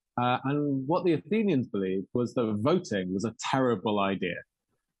 And what the Athenians believed was that voting was a terrible idea.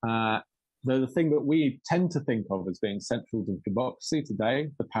 The thing that we tend to think of as being central to democracy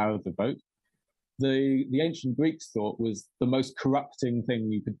today, the power to vote, the ancient Greeks thought was the most corrupting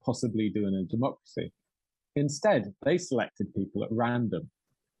thing you could possibly do in a democracy. Instead, they selected people at random.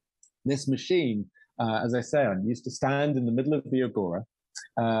 This machine, as I say, used to stand in the middle of the Agora,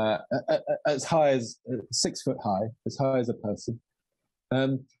 as high as 6 foot high, as high as a person.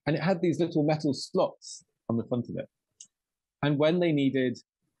 And it had these little metal slots on the front of it. And when they needed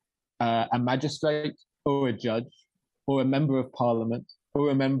a magistrate or a judge or a member of parliament or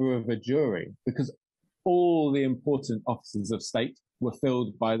a member of a jury, because all the important offices of state were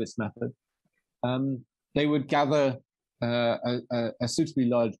filled by this method, they would gather a suitably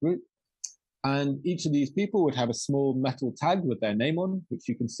large group, and each of these people would have a small metal tag with their name on, which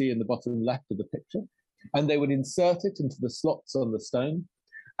you can see in the bottom left of the picture, and they would insert it into the slots on the stone,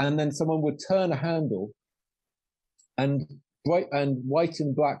 and then someone would turn a handle, and white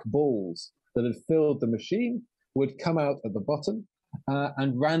and black balls that had filled the machine would come out at the bottom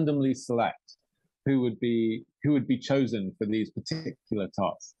and randomly select who would be chosen for these particular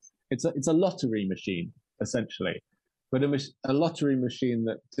tasks. It's a lottery machine, essentially, but a lottery machine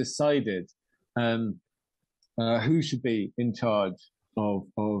that decided who should be in charge of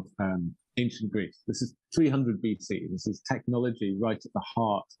ancient Greece. This is 300 BC. This is technology right at the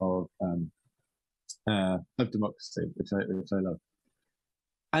heart of democracy, which I love.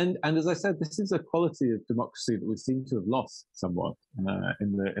 And as I said, this is a quality of democracy that we seem to have lost somewhat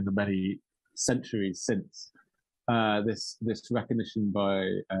in the many centuries since. This recognition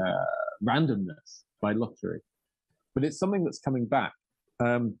by randomness, by lottery, but it's something that's coming back.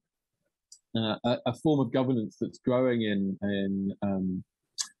 A form of governance that's growing in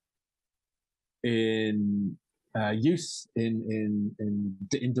use, in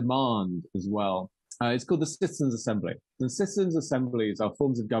demand as well. It's called the Citizens' Assembly. The Citizens' Assemblies are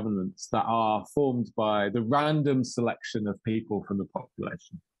forms of governance that are formed by the random selection of people from the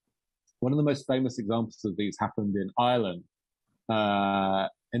population. One of the most famous examples of these happened in Ireland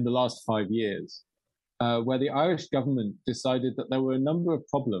in the last 5 years, where the Irish government decided that there were a number of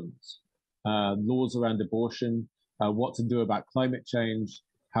problems, laws around abortion, what to do about climate change,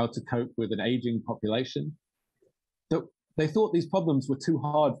 how to cope with an aging population, that they thought these problems were too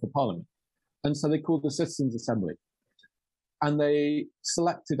hard for Parliament. And so they called the Citizens' Assembly. And they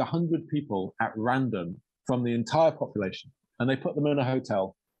selected 100 people at random from the entire population. And they put them in a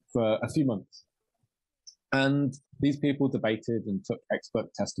hotel for a few months. And these people debated and took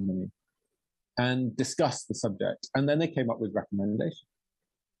expert testimony and discussed the subject. And then they came up with recommendations.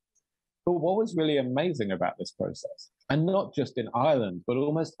 But what was really amazing about this process, and not just in Ireland, but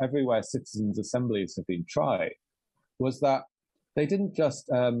almost everywhere citizens' assemblies have been tried, was that they didn't just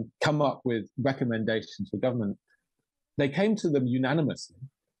come up with recommendations for government. They came to them unanimously,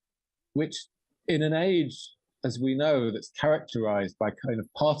 which in an age, as we know, that's characterized by kind of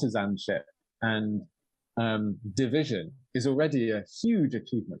partisanship and division is already a huge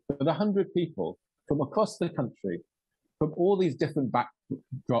achievement. But 100 people from across the country, from all these different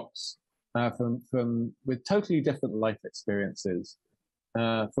backdrops, with totally different life experiences,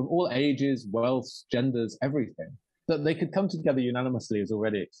 from all ages, wealth, genders, everything, that they could come together unanimously is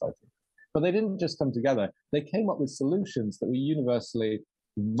already exciting. But they didn't just come together. They came up with solutions that were universally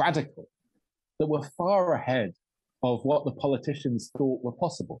radical, that were far ahead of what the politicians thought were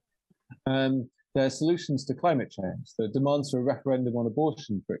possible. Their solutions to climate change, the demands for a referendum on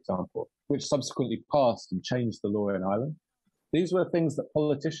abortion, for example, which subsequently passed and changed the law in Ireland. These were things that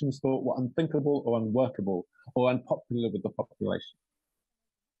politicians thought were unthinkable or unworkable or unpopular with the population.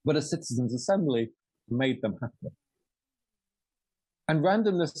 But a citizens' assembly made them happen. And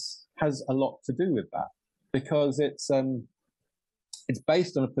randomness has a lot to do with that, because it's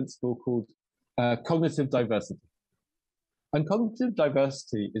based on a principle called cognitive diversity. And cognitive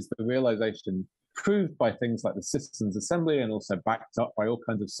diversity is the realization, proved by things like the Citizens' Assembly and also backed up by all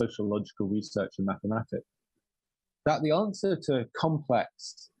kinds of sociological research and mathematics, that the answer to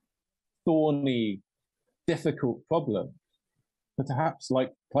complex, thorny, difficult problems, perhaps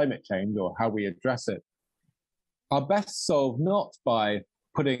like climate change or how we address it, are best solved not by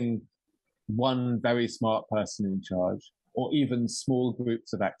putting one very smart person in charge or even small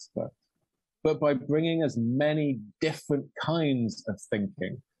groups of experts, but by bringing as many different kinds of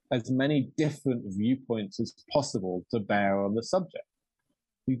thinking, as many different viewpoints as possible to bear on the subject.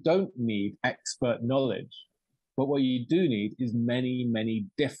 You don't need expert knowledge, but what you do need is many, many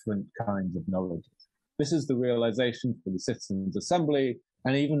different kinds of knowledge. This is the realization for the Citizens' Assembly,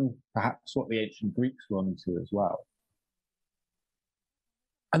 and even perhaps what the ancient Greeks were onto as well.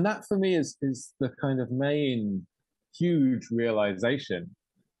 And that for me is the kind of main huge realization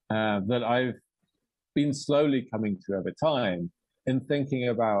that I've been slowly coming to over time in thinking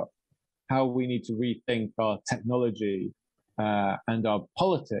about how we need to rethink our technology and our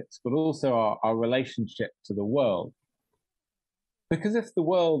politics, but also our relationship to the world. Because if the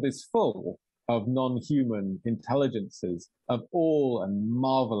world is full of non-human intelligences of all and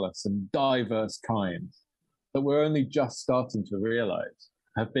marvelous and diverse kinds that we're only just starting to realize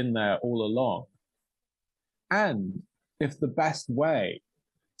have been there all along, and if the best way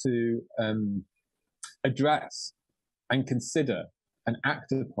to address and consider and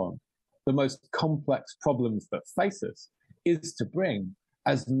act upon the most complex problems that face us is to bring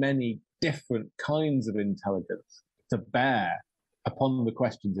as many different kinds of intelligence to bear upon the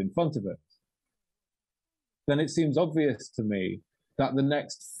questions in front of us, then it seems obvious to me that the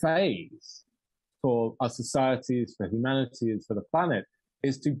next phase for our societies, for humanity, and for the planet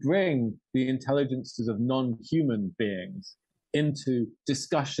is to bring the intelligences of non-human beings into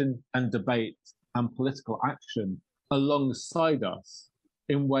discussion and debate and political action alongside us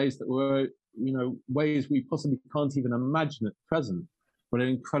in ways that were, ways we possibly can't even imagine at present, but are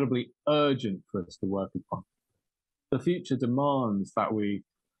incredibly urgent for us to work upon. The future demands that we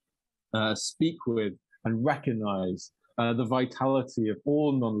speak with and recognize the vitality of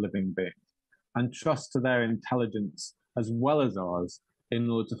all non-living beings and trust to their intelligence as well as ours in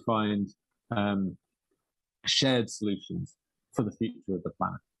order to find shared solutions for the future of the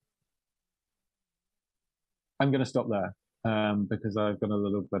planet. I'm going to stop there because I've gone a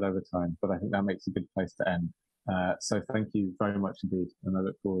little bit over time, but I think that makes a good place to end. So thank you very much indeed, and I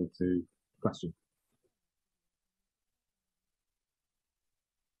look forward to questions.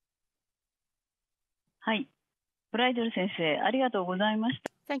 Hi. Bridle 先生、ありがとうございまし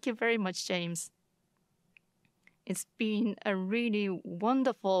た。Thank you very much, James. It's been a really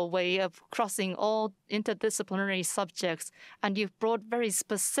wonderful way of crossing all interdisciplinary subjects, and you've brought very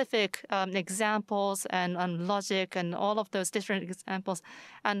specific examples and logic and all of those different examples,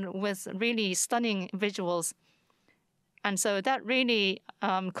 and with really stunning visuals. And so that really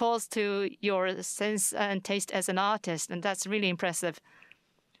calls to your sense and taste as an artist, and that's really impressive.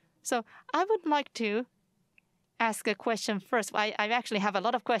 So I would like to ask a question first. I actually have a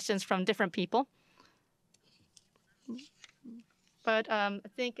lot of questions from different people. But I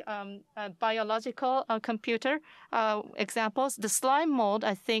think biological computer examples, the slime mold,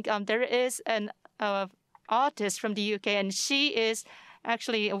 I think there is an artist from the UK, and she is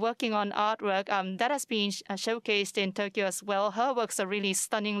actually working on artwork that has been showcased in Tokyo as well. Her works are really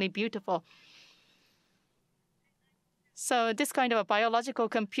stunningly beautiful. So this kind of a biological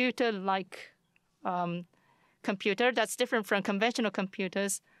computer-like computer that's different from conventional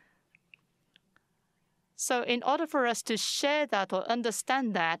computers. So in order for us to share that or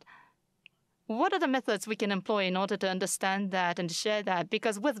understand that, what are the methods we can employ in order to understand that and share that?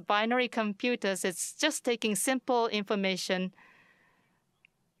 Because with binary computers, it's just taking simple information,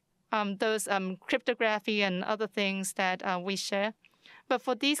 those cryptography and other things that we share. But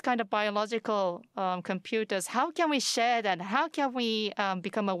for these kind of biological computers, how can we share that? How can we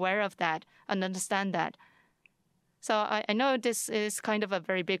become aware of that and understand that? So I know this is kind of a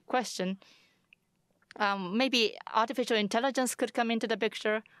very big question. Maybe artificial intelligence could come into the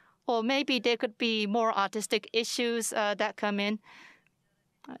picture, or maybe there could be more artistic issues that come in.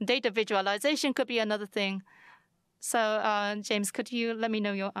 Data visualization could be another thing. So, James, could you let me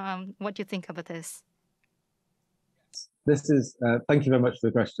know what you think about this? This is, thank you very much for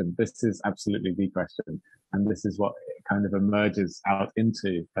the question. This is absolutely the question. And this is what it kind of emerges out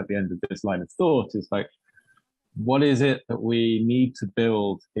into at the end of this line of thought is like, what is it that we need to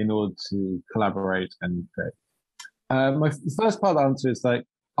build in order to collaborate and create? My first part of the answer is like,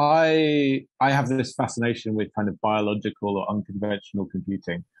 I have this fascination with kind of biological or unconventional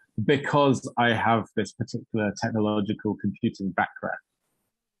computing because I have this particular technological computing background.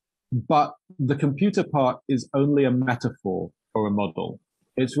 But the computer part is only a metaphor or a model.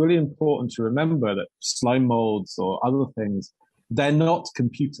 It's really important to remember that slime molds or other things, they're not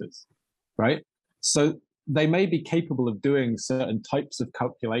computers, right? So they may be capable of doing certain types of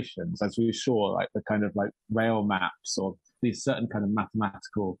calculations, as we saw, like the kind of like rail maps or these certain kind of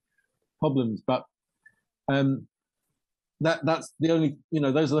mathematical problems. But that's the only,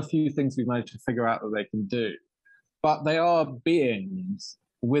 those are the few things we've managed to figure out that they can do. But they are beings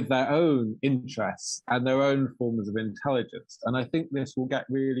with their own interests and their own forms of intelligence. And I think this will get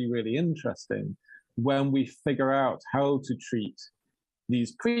really, really interesting when we figure out how to treat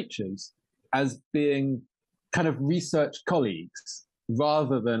these creatures as being kind of research colleagues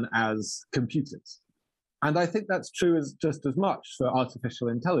rather than as computers. And I think that's true just as much for artificial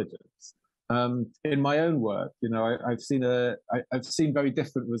intelligence. In my own work, I've seen very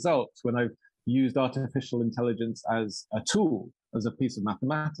different results when I've used artificial intelligence as a tool, as a piece of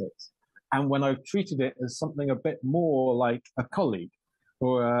mathematics, and when I've treated it as something a bit more like a colleague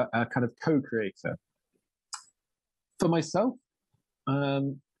or a kind of co-creator. For myself,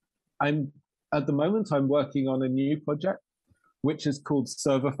 at the moment I'm working on a new project, which is called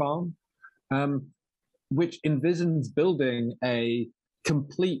Server Farm, which envisions building a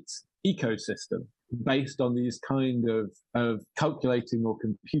complete ecosystem based on these kind of calculating or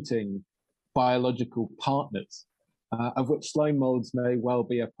computing biological partners, of which slime molds may well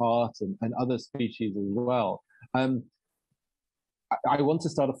be a part, and other species as well. I want to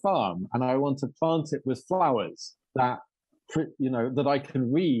start a farm, and I want to plant it with flowers that I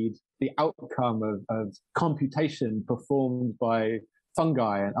can read the outcome of computation performed by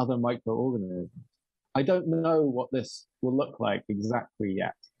fungi and other microorganisms. I don't know what this will look like exactly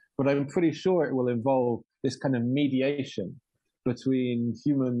yet, but I'm pretty sure it will involve this kind of mediation between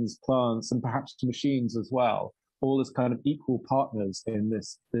humans, plants, and perhaps machines as well, all as kind of equal partners in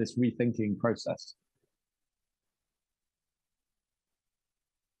this rethinking process.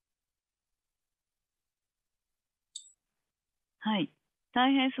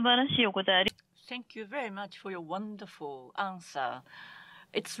 Thank you very much for your wonderful answer.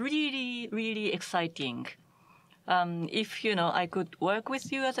 It's really, really exciting. If I could work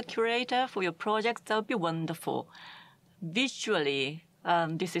with you as a curator for your project, that would be wonderful. Visually,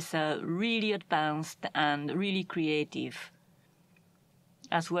 this is really advanced and really creative,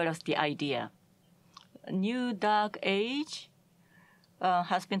 as well as the idea. New Dark Age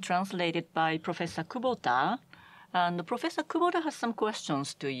has been translated by Professor Kubota, and Professor Kubota has some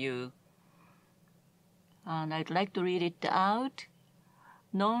questions to you. And I'd like to read it out.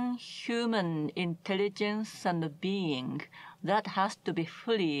 Non-human intelligence and being that has to be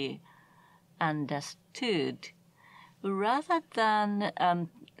fully understood, rather than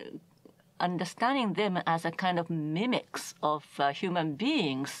understanding them as a kind of mimics of human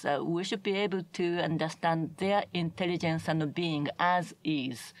beings, we should be able to understand their intelligence and being as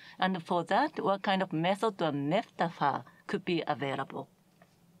is. And for that, what kind of method or metaphor could be available?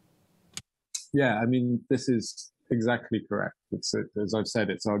 Yeah, I mean, this is exactly correct. It's, as I've said,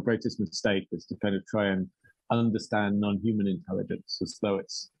 it's our greatest mistake is to kind of try and understand non-human intelligence as though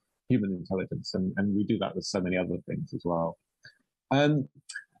it's human intelligence, and we do that with so many other things as well.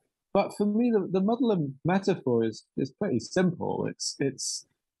 But for me, the model of metaphor is pretty simple. It's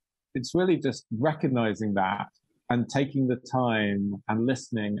really just recognizing that and taking the time and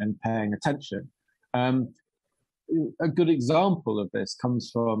listening and paying attention. A good example of this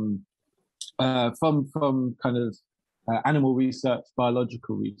comes from kind of animal research,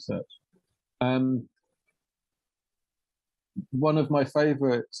 biological research. one of my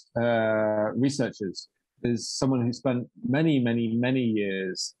favorite researchers is someone who spent many, many, many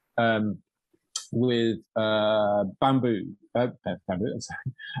years with bamboo,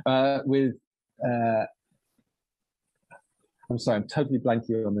 with I'm sorry, I'm totally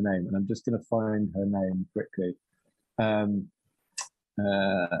blanking on the name, and I'm just going to find her name quickly.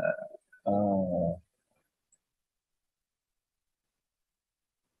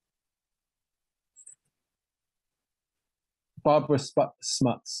 Barbara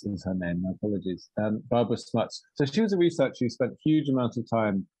Smuts is her name. My apologies. Barbara Smuts. So she was a researcher who spent a huge amount of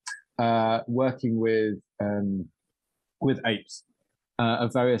time working with apes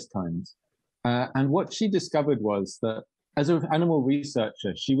of various kinds. And what she discovered was that as an animal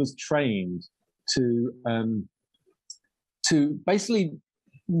researcher, she was trained to basically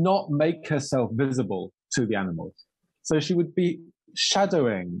not make herself visible to the animals. So she would be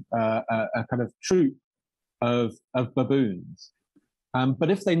shadowing a kind of troop of baboons.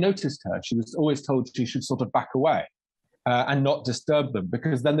 But if they noticed her, she was always told she should sort of back away and not disturb them,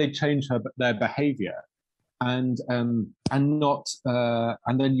 because then they change their behavior, and then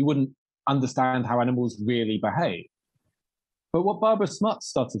you wouldn't understand how animals really behave. But what Barbara Smuts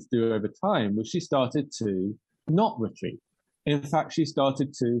started to do over time was she started to not retreat. In fact, she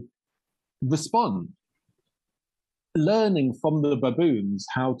started to respond, learning from the baboons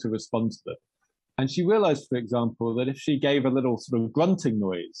how to respond to them. And she realized, for example, that if she gave a little sort of grunting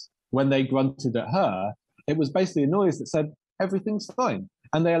noise when they grunted at her, it was basically a noise that said, everything's fine.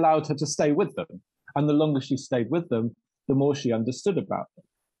 And they allowed her to stay with them. And the longer she stayed with them, the more she understood about them.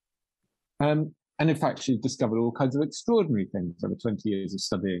 And in fact, she discovered all kinds of extraordinary things over 20 years of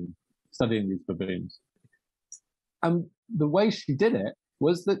studying these baboons. And the way she did it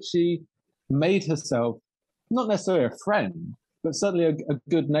was that she made herself not necessarily a friend, but certainly a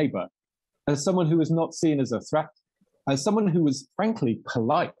good neighbor, as someone who was not seen as a threat, as someone who was frankly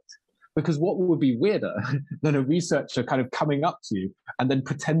polite. Because what would be weirder than a researcher kind of coming up to you and then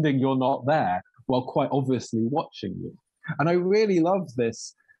pretending you're not there while quite obviously watching you? And I really love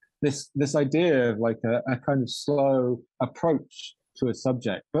this idea of like a kind of slow approach to a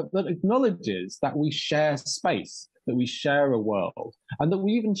subject, but that acknowledges that we share space, that we share a world, and that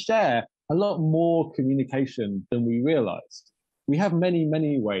we even share a lot more communication than we realize. We have many,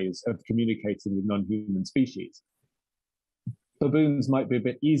 many ways of communicating with non-human species. Baboons might be a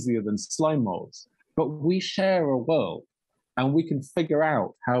bit easier than slime molds, but we share a world, and we can figure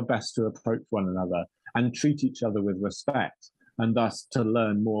out how best to approach one another and treat each other with respect, and thus to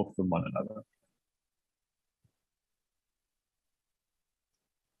learn more from one another.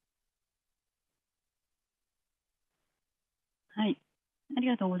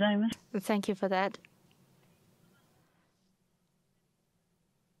 Thank you for that.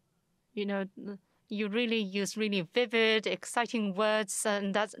 You know, you really use really vivid, exciting words,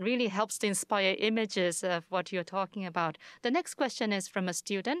 and that really helps to inspire images of what you're talking about. The next question is from a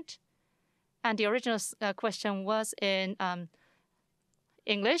student, and the original question was in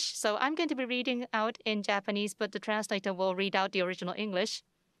English. So I'm going to be reading out in Japanese, but the translator will read out the original English.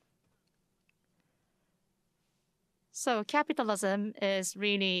 So capitalism is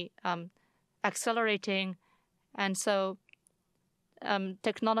really accelerating, and so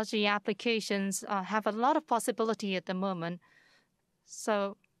technology applications have a lot of possibility at the moment.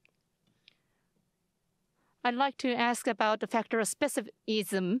 So I'd like to ask about the factor of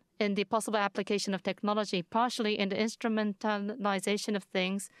specificism in the possible application of technology, partially in the instrumentalization of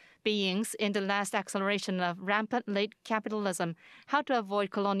beings in the last acceleration of rampant late capitalism, how to avoid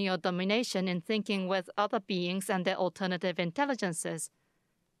colonial domination in thinking with other beings and their alternative intelligences.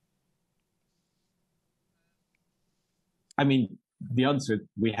 I mean, the answer is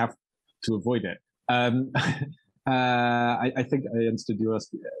we have to avoid it. I think I understood you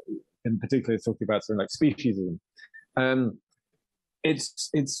asked, in particular, talking about something like speciesism.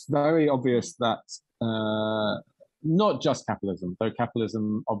 It's very obvious that not just capitalism, though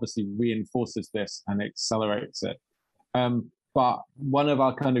capitalism obviously reinforces this and accelerates it. But one of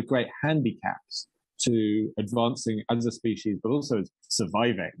our kind of great handicaps to advancing as a species, but also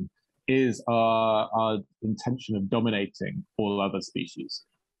surviving, is our intention of dominating all other species,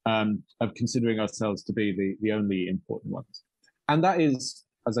 of considering ourselves to be the only important ones. And that is,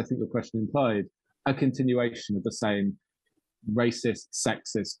 as I think the question implied, a continuation of the same racist,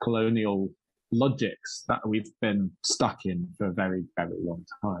 sexist, colonial logics that we've been stuck in for a very, very long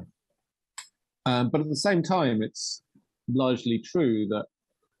time. But at the same time, it's largely true that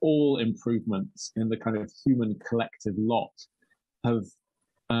all improvements in the kind of human collective lot have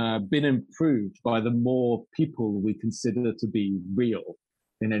been improved by the more people we consider to be real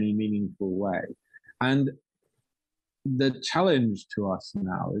in any meaningful way. And the challenge to us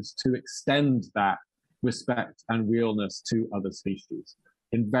now is to extend that respect and realness to other species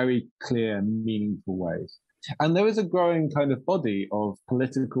in very clear, meaningful ways. And there is a growing kind of body of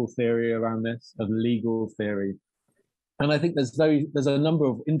political theory around this, of legal theory. And I think there's a number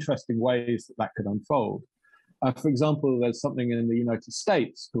of interesting ways that could unfold. For example, there's something in the United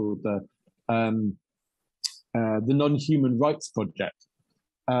States called the Non-Human Rights Project,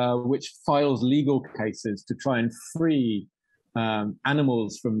 which files legal cases to try and free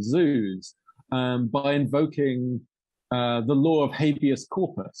animals from zoos by invoking the law of habeas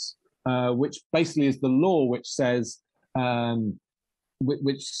corpus, which basically is the law which says,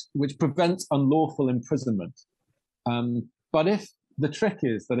 which prevents unlawful imprisonment. But if the trick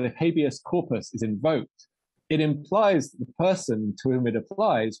is that if habeas corpus is invoked, it implies that the person to whom it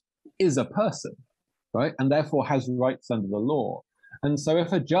applies is a person, right? And therefore has rights under the law. And so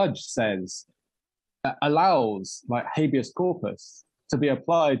if a judge says, allows like habeas corpus to be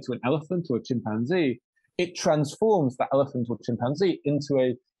applied to an elephant or a chimpanzee, it transforms that elephant or chimpanzee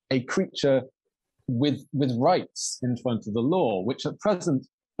into a creature with rights in front of the law, which at present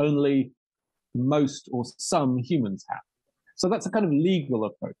only most or some humans have. So that's a kind of legal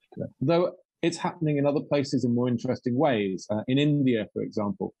approach to it, though it's happening in other places in more interesting ways. In India, for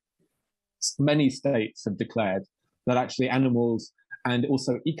example, many states have declared that actually animals and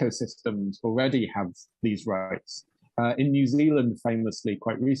also ecosystems already have these rights. In New Zealand, famously,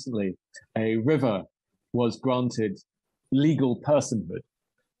 quite recently, a river was granted legal personhood.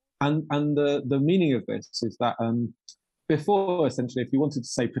 And the meaning of this is that before, essentially, if you wanted to,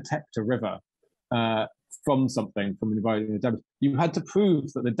 say, protect a river from something, from environmental damage, you had to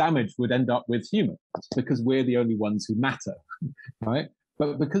prove that the damage would end up with humans because we're the only ones who matter, right?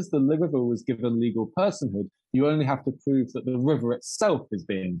 But because the river was given legal personhood, you only have to prove that the river itself is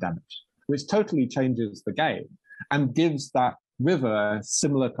being damaged, which totally changes the game and gives that river a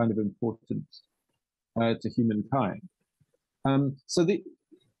similar kind of importance to humankind. So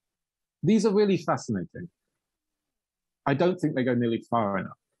these are really fascinating. I don't think they go nearly far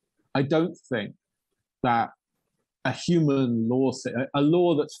enough. I don't think that a human law, a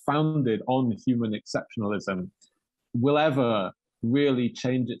law that's founded on human exceptionalism, will ever really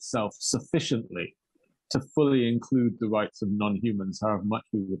change itself sufficiently to fully include the rights of non-humans, however much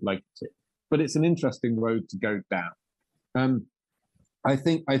we would like it to. But it's an interesting road to go down. I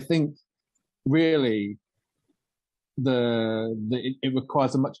think really it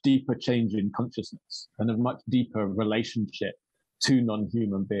requires a much deeper change in consciousness and a much deeper relationship to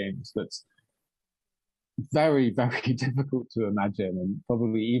non-human beings that's very, very difficult to imagine and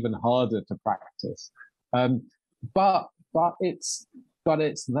probably even harder to practice. But it's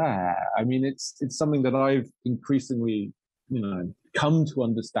there. I mean, it's something that I've increasingly, come to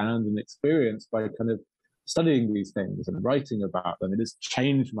understand and experience by kind of studying these things and writing about them. It has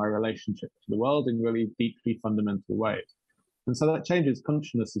changed my relationship to the world in really deeply fundamental ways. And so that changes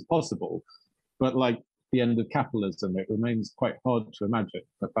consciousness is possible, but like the end of capitalism, it remains quite hard to imagine,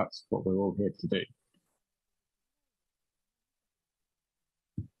 but that's what we're all here to do.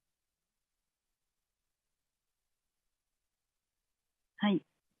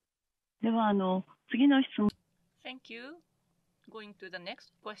 Thank you. Going to the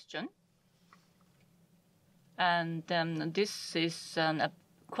next question. And this is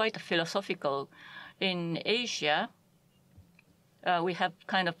quite philosophical. In Asia, we have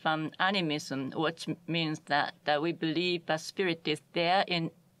kind of animism, which means that we believe a spirit is there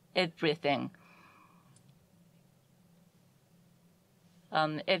in everything.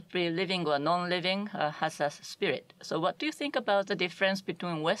 Every living or non-living has a spirit. So what do you think about the difference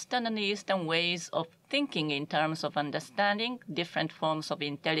between Western and Eastern ways of thinking in terms of understanding different forms of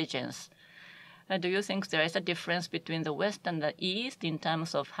intelligence? Do you think there is a difference between the West and the East in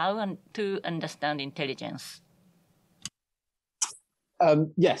terms of how to understand intelligence?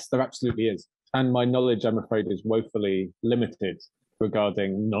 Yes, there absolutely is. And my knowledge, I'm afraid, is woefully limited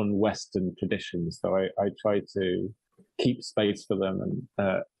regarding non-Western traditions. So I try to keep space for them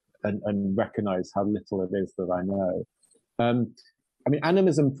and recognize how little it is that I know. I mean,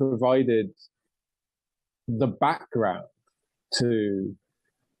 animism provided the background to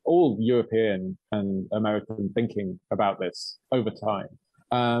all European and American thinking about this over time,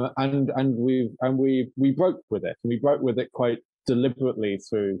 and we broke with it. We broke with it quite deliberately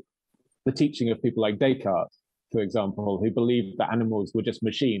through the teaching of people like Descartes, for example, who believed that animals were just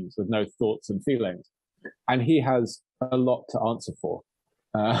machines with no thoughts and feelings, and he has a lot to answer for.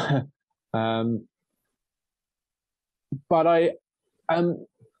 But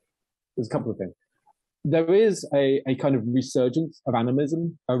there's a couple of things. There is a kind of resurgence of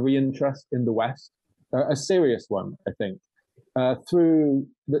animism, a reinterest in the West, a serious one, I think,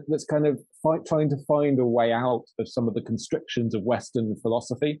 that's kind of trying to find a way out of some of the constrictions of Western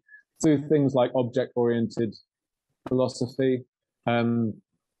philosophy through things like object-oriented philosophy,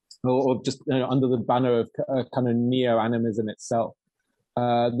 or just under the banner of kind of neo-animism itself.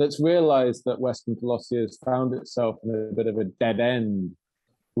 That's realized that Western philosophy has found itself in a bit of a dead end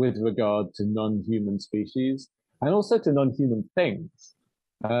with regard to non-human species and also to non-human things.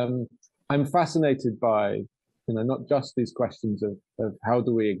 I'm fascinated by, not just these questions of how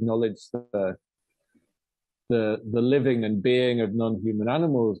do we acknowledge the living and being of non-human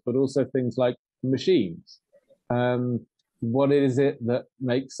animals, but also things like machines. What is it that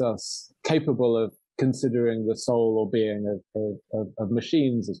makes us capable of considering the soul or being of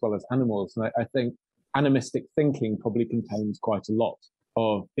machines as well as animals? And I think animistic thinking probably contains quite a lot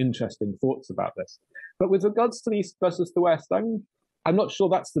of interesting thoughts about this. But with regards to the East versus the West, I'm not sure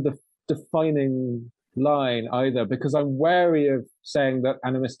that's the defining line either, because I'm wary of saying that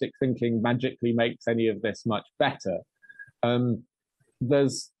animistic thinking magically makes any of this much better.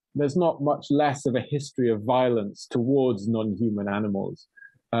 There's not much less of a history of violence towards non-human animals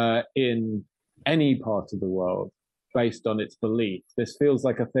in any part of the world based on its belief. This feels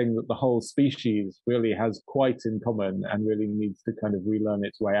like a thing that the whole species really has quite in common and really needs to kind of relearn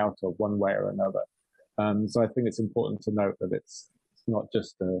its way out of one way or another. So I think it's important to note that it's not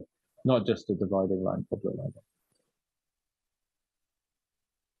just a dividing line problem either.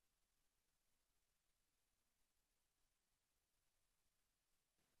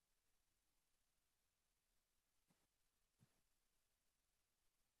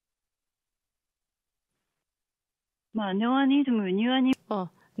 Neo-animism or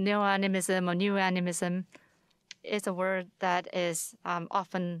new animism is a word that is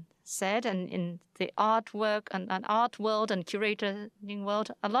often said, and in the artwork and art world and curating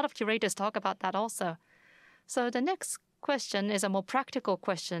world, a lot of curators talk about that also. So the next question is a more practical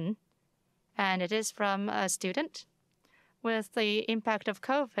question, and it is from a student. With the impact of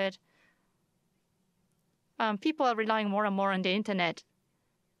COVID, people are relying more and more on the internet.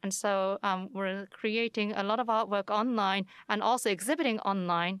 And so we're creating a lot of artwork online and also exhibiting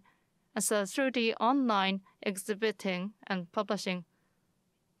online. And so through the online exhibiting and publishing,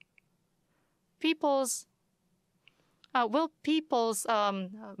 will people's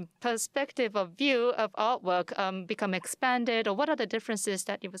perspective of view of artwork become expanded, or what are the differences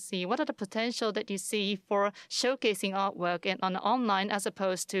that you will see? What are the potential that you see for showcasing artwork on online as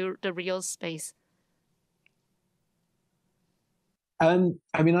opposed to the real space?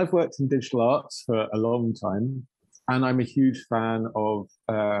 I mean, I've worked in digital arts for a long time, and I'm a huge fan of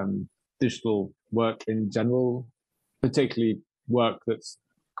digital work in general, particularly work that's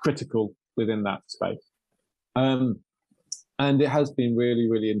critical within that space. And it has been really,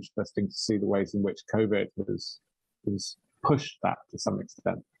 really interesting to see the ways in which COVID has pushed that to some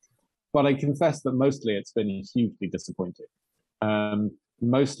extent. But I confess that mostly it's been hugely disappointing.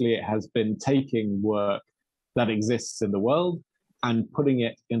 Mostly it has been taking work that exists in the world and putting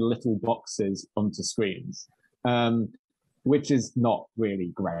it in little boxes onto screens, which is not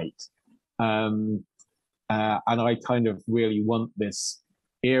really great. And I kind of really want this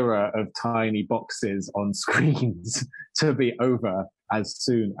era of tiny boxes on screens to be over as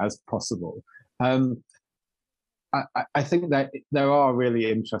soon as possible. I think that there are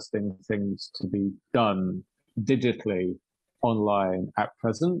really interesting things to be done digitally online at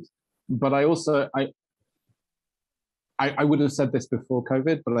present, but I would have said this before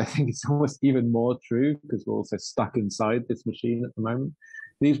COVID, but I think it's almost even more true because we're also stuck inside this machine at the moment.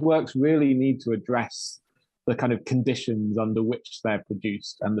 These works really need to address the kind of conditions under which they're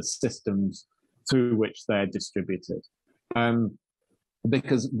produced and the systems through which they're distributed.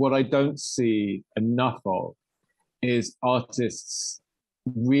 Because what I don't see enough of is artists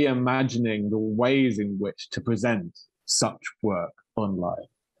reimagining the ways in which to present such work online.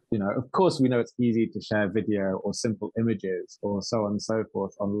 Of course, we know it's easy to share video or simple images or so on and so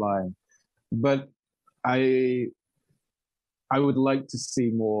forth online, but I would like to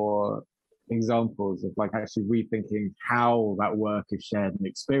see more examples of actually rethinking how that work is shared and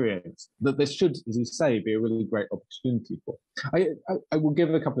experienced. That this should, as you say, be a really great opportunity for. I will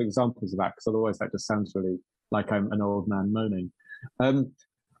give a couple of examples of that because otherwise that just sounds really like I'm an old man moaning.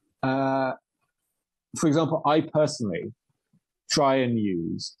 For example, I personally try and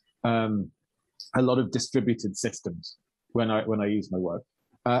use a lot of distributed systems when I use my work.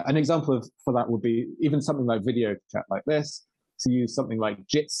 An example for that would be even something like video chat like this, to use something like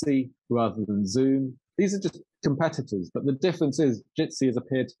Jitsi rather than Zoom. These are just competitors, but the difference is Jitsi is a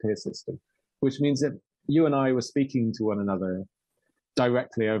peer-to-peer system, which means that you and I were speaking to one another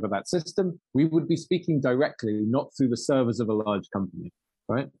directly over that system. We would be speaking directly, not through the servers of a large company,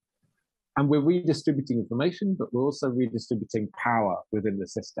 right? And we're redistributing information, but we're also redistributing power within the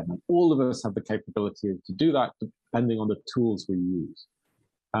system. And all of us have the capability to do that depending on the tools we use.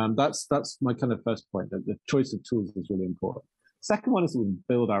 That's my kind of first point, that the choice of tools is really important. Second one is we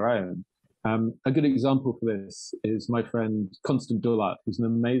build our own. A good example for this is my friend Constant Dulat, who's an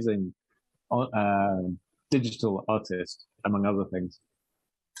amazing digital artist, among other things,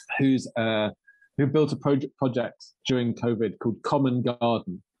 who built a project during COVID called Common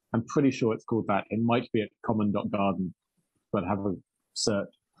Garden. I'm pretty sure it's called that. It might be at common.garden, but have a search.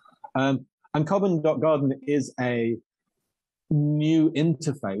 And common.garden is a new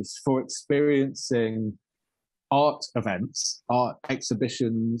interface for experiencing art events, art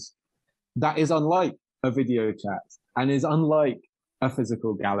exhibitions, that is unlike a video chat and is unlike a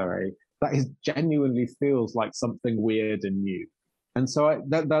physical gallery. That is genuinely feels like something weird and new. And so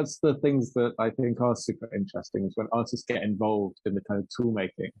that's the things that I think are super interesting, is when artists get involved in the kind of tool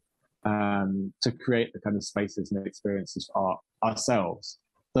making to create the kind of spaces and experiences for art ourselves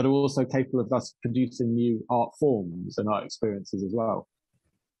that are also capable of us producing new art forms and art experiences as well.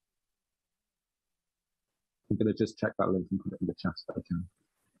 I'm going to just check that link and put it in the chat if I can.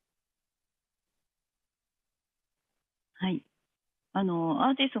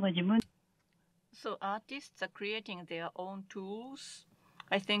 So artists are creating their own tools.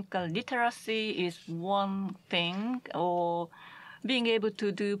 I think literacy is one thing, or being able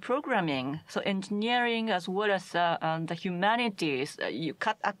to do programming. So engineering as well as the humanities, you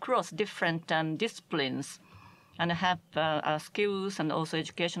cut across different disciplines and have skills and also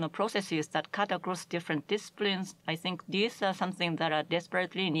educational processes that cut across different disciplines. I think these are something that are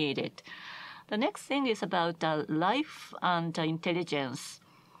desperately needed. The next thing is about life and intelligence.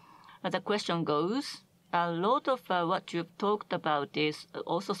 The question goes, a lot of what you've talked about is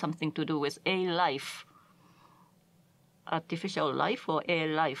also something to do with a life, artificial life or a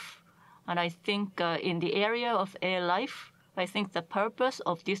life. And I think in the area of a life, I think the purpose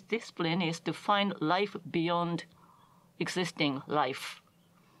of this discipline is to find life beyond existing life.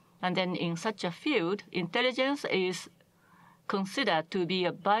 And then in such a field, intelligence is considered to be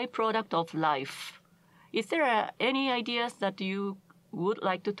a byproduct of life. Is there any ideas that you would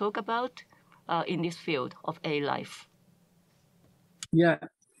like to talk about in this field of A-life? Yeah,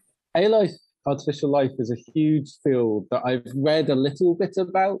 A-life, artificial life, is a huge field that I've read a little bit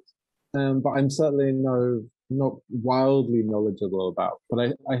about, but I'm certainly not wildly knowledgeable about.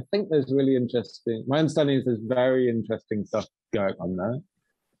 But I think there's really interesting, my understanding is there's very interesting stuff going on there.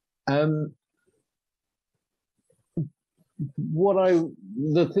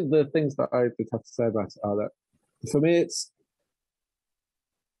 The things that I would have to say about it are that for me it's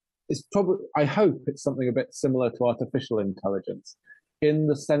probably, I hope it's something a bit similar to artificial intelligence, in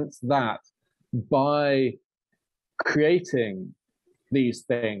the sense that by creating these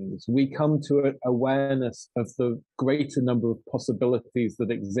things, we come to an awareness of the greater number of possibilities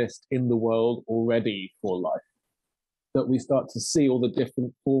that exist in the world already for life. That we start to see all the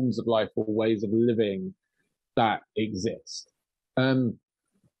different forms of life or ways of living that exist. And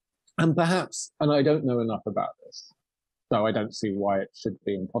perhaps, and I don't know enough about this, so I don't see why it should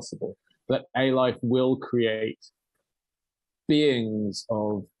be impossible, that A-life will create beings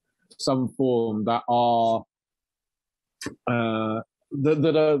of some form that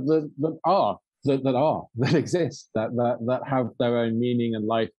exist, that have their own meaning and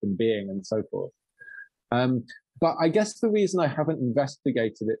life and being and so forth. But I guess the reason I haven't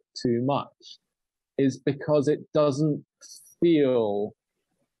investigated it too much is because it doesn't feel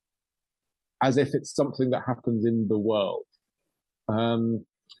as if it's something that happens in the world.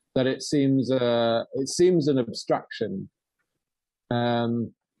 That it seems an abstraction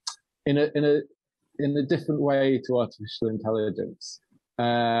in a different way to artificial intelligence,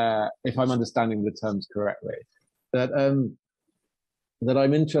 if I'm understanding the terms correctly. That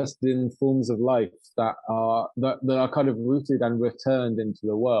I'm interested in forms of life that are kind of rooted and returned into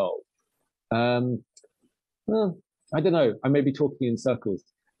the world. Well, I don't know. I may be talking in circles.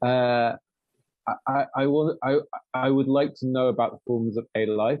 I would like to know about the forms of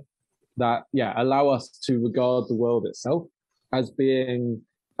A-life that allow us to regard the world itself as being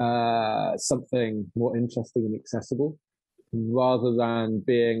something more interesting and accessible, rather than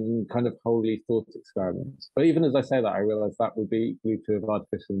being kind of wholly thought experiments. But even as I say that, I realize that would be to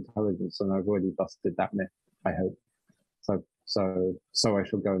artificial intelligence, and I've already busted that myth, I hope. So I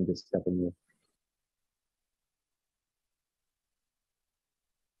shall go and discover more.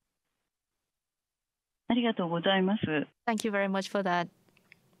 Thank you very much for that.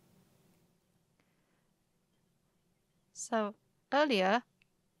 So earlier,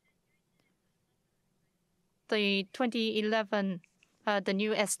 the 2011, the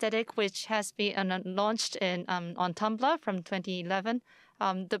new aesthetic, which has been launched on Tumblr from 2011,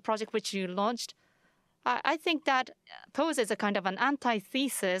 the project which you launched, I think that poses a kind of an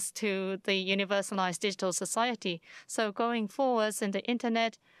antithesis to the universalized digital society. So going forwards in the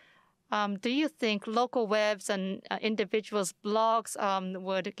internet, do you think local webs and individuals' blogs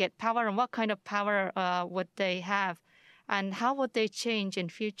would get power, and what kind of power would they have, and how would they change in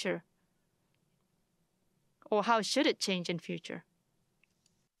future, or how should it change in future?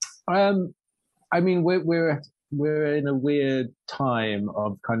 I mean, we're in a weird time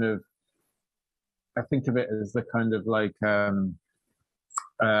of kind of, I think of it as the kind of like I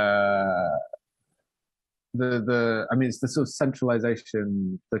mean, it's the sort of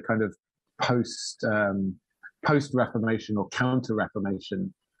centralization, the kind of post Reformation or counter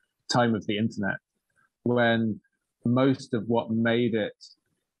Reformation time of the internet, when most of what made it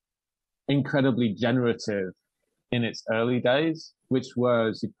incredibly generative in its early days, which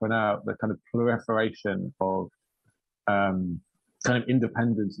was, you point out, the kind of proliferation of kind of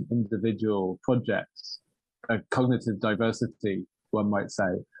independent individual projects, cognitive diversity, one might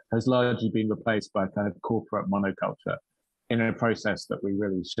say, has largely been replaced by kind of corporate monoculture in a process that we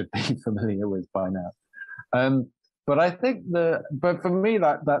really should be familiar with by now. But I think but for me,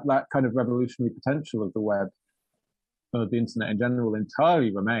 that kind of revolutionary potential of the web, or the internet in general,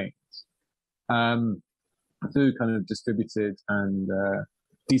 entirely remains through kind of distributed and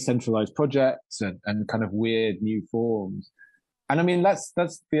decentralized projects and kind of weird new forms. And I mean, that's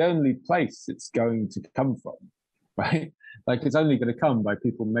the only place it's going to come from, right? Like, it's only going to come by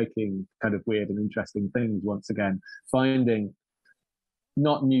people making kind of weird and interesting things once again, finding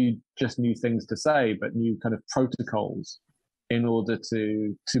not just new things to say, but new kind of protocols in order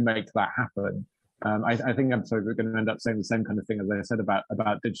to make that happen. I think I'm sorry, we're going to end up saying the same kind of thing as I said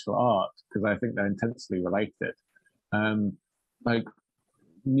about digital art, because I think they're intensely related. Like,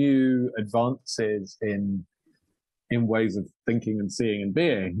 new advances in ways of thinking and seeing and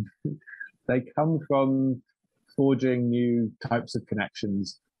being, they come from forging new types of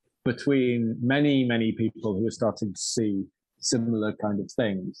connections between many, many people who are starting to see similar kind of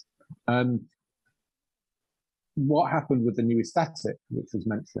things. What happened with the new aesthetic, which was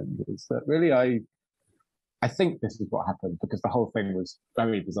mentioned, is that really I think this is what happened, because the whole thing was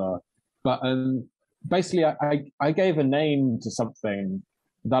very bizarre. But basically, I gave a name to something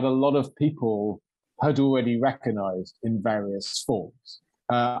that a lot of people had already recognized in various forms.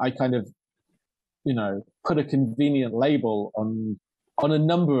 I kind of, put a convenient label on a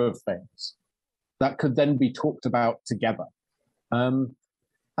number of things that could then be talked about together. And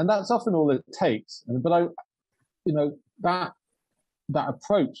that's often all it takes. But that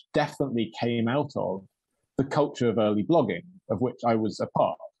approach definitely came out of the culture of early blogging, of which I was a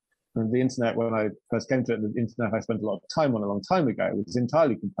part. And the internet, when I first came to it, the internet I spent a lot of time on a long time ago, was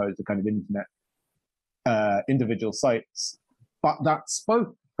entirely composed of kind of internet individual sites, but that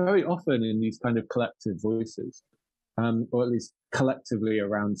spoke very often in these kind of collective voices, or at least collectively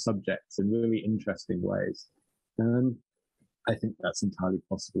around subjects in really interesting ways. I think that's entirely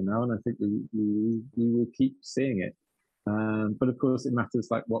possible now, and I think we will keep seeing it. But of course, it matters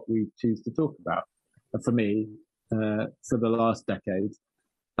like what we choose to talk about. For me, for the last decade,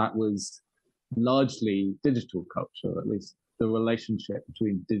 that was largely digital culture, at least the relationship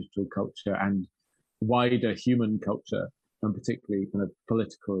between digital culture and wider human culture, and particularly kind of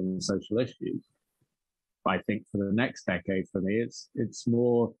political and social issues. I think for the next decade, for me, it's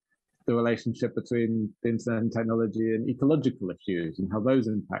more the relationship between the internet and technology and ecological issues and how those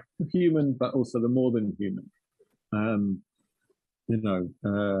impact the human, but also the more than human,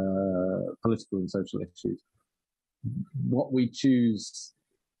 political and social issues. What we choose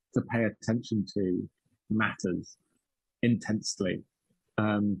to pay attention to matters intensely.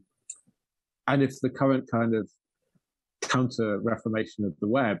 And if the current kind of counter-reformation of the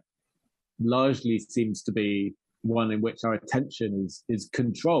web largely seems to be one in which our attention is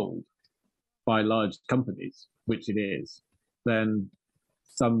controlled by large companies, which it is, then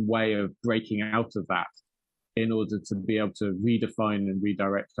some way of breaking out of that in order to be able to redefine and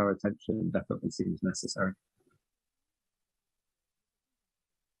redirect our attention definitely seems necessary.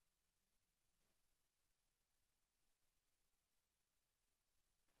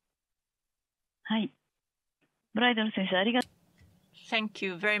 Thank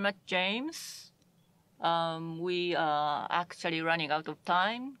you very much, James. We are actually running out of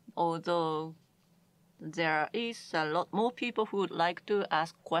time, although there is a lot more people who would like to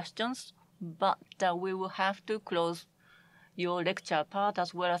ask questions, but we will have to close your lecture part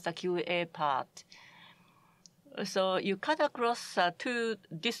as well as the Q&A part. So you cut across two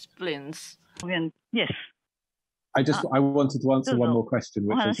disciplines. Yes. I wanted to answer one more question,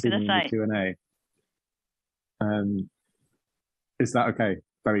 which I've seen in the Q&A. Is that okay?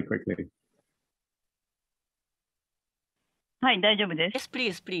 Very quickly. はい、大丈夫です。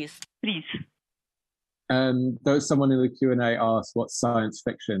Yes, please. Though someone in the Q&A asked what science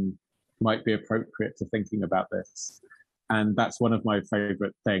fiction might be appropriate to thinking about this. And that's one of my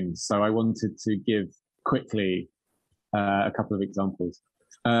favorite things. So I wanted to give quickly a couple of examples.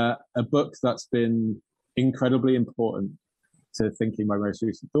 A book that's been incredibly important to thinking my most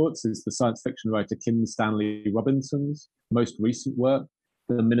recent thoughts is the science fiction writer Kim Stanley Robinson's most recent work,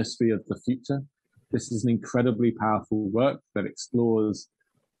 The Ministry of the Future. This is an incredibly powerful work that explores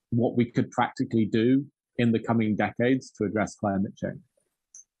what we could practically do in the coming decades to address climate change.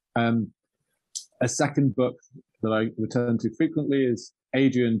 A second book that I return to frequently is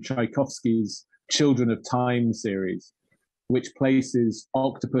Adrian Tchaikovsky's Children of Time series, which places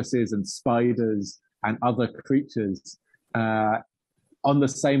octopuses and spiders and other creatures on the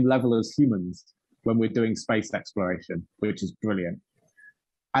same level as humans when we're doing space exploration, which is brilliant.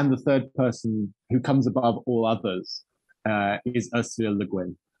 And the third person who comes above all others is Ursula Le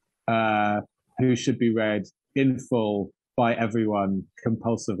Guin, who should be read in full by everyone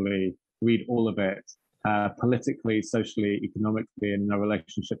compulsively, read all of it, politically, socially, economically, and in our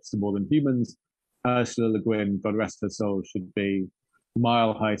relationships to more than humans. Ursula Le Guin, God rest her soul, should be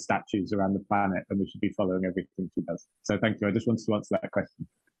mile-high statues around the planet, and we should be following everything she does. So thank you. I just wanted to answer that question.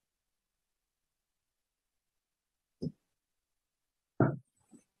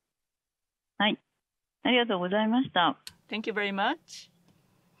 Thank you very much.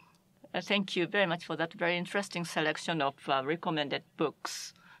 Thank you very much for that very interesting selection of recommended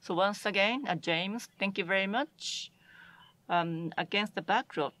books. So once again, James, thank you very much. Against the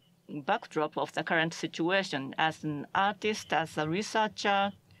backdrop of the current situation, as an artist, as a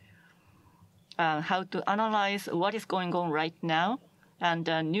researcher, how to analyze what is going on right now, and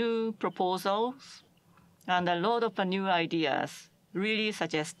new proposals, and a lot of new ideas, really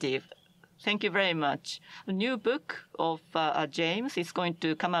suggestive. Thank you very much. A new book of James is going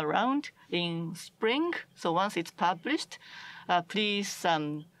to come around in spring. So once it's published, please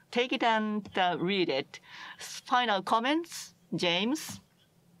take it and read it. Final comments, James?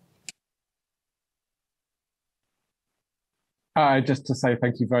 Just to say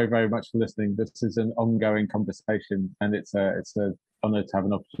thank you very, very much for listening. This is an ongoing conversation, and it's an honor to have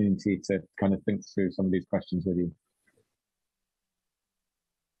an opportunity to kind of think through some of these questions with you.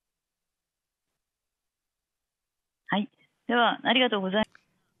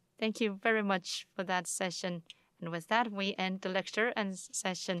 Thank you very much for that session. And with that, we end the lecture and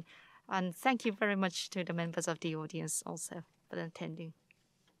session. And thank you very much to the members of the audience also for attending.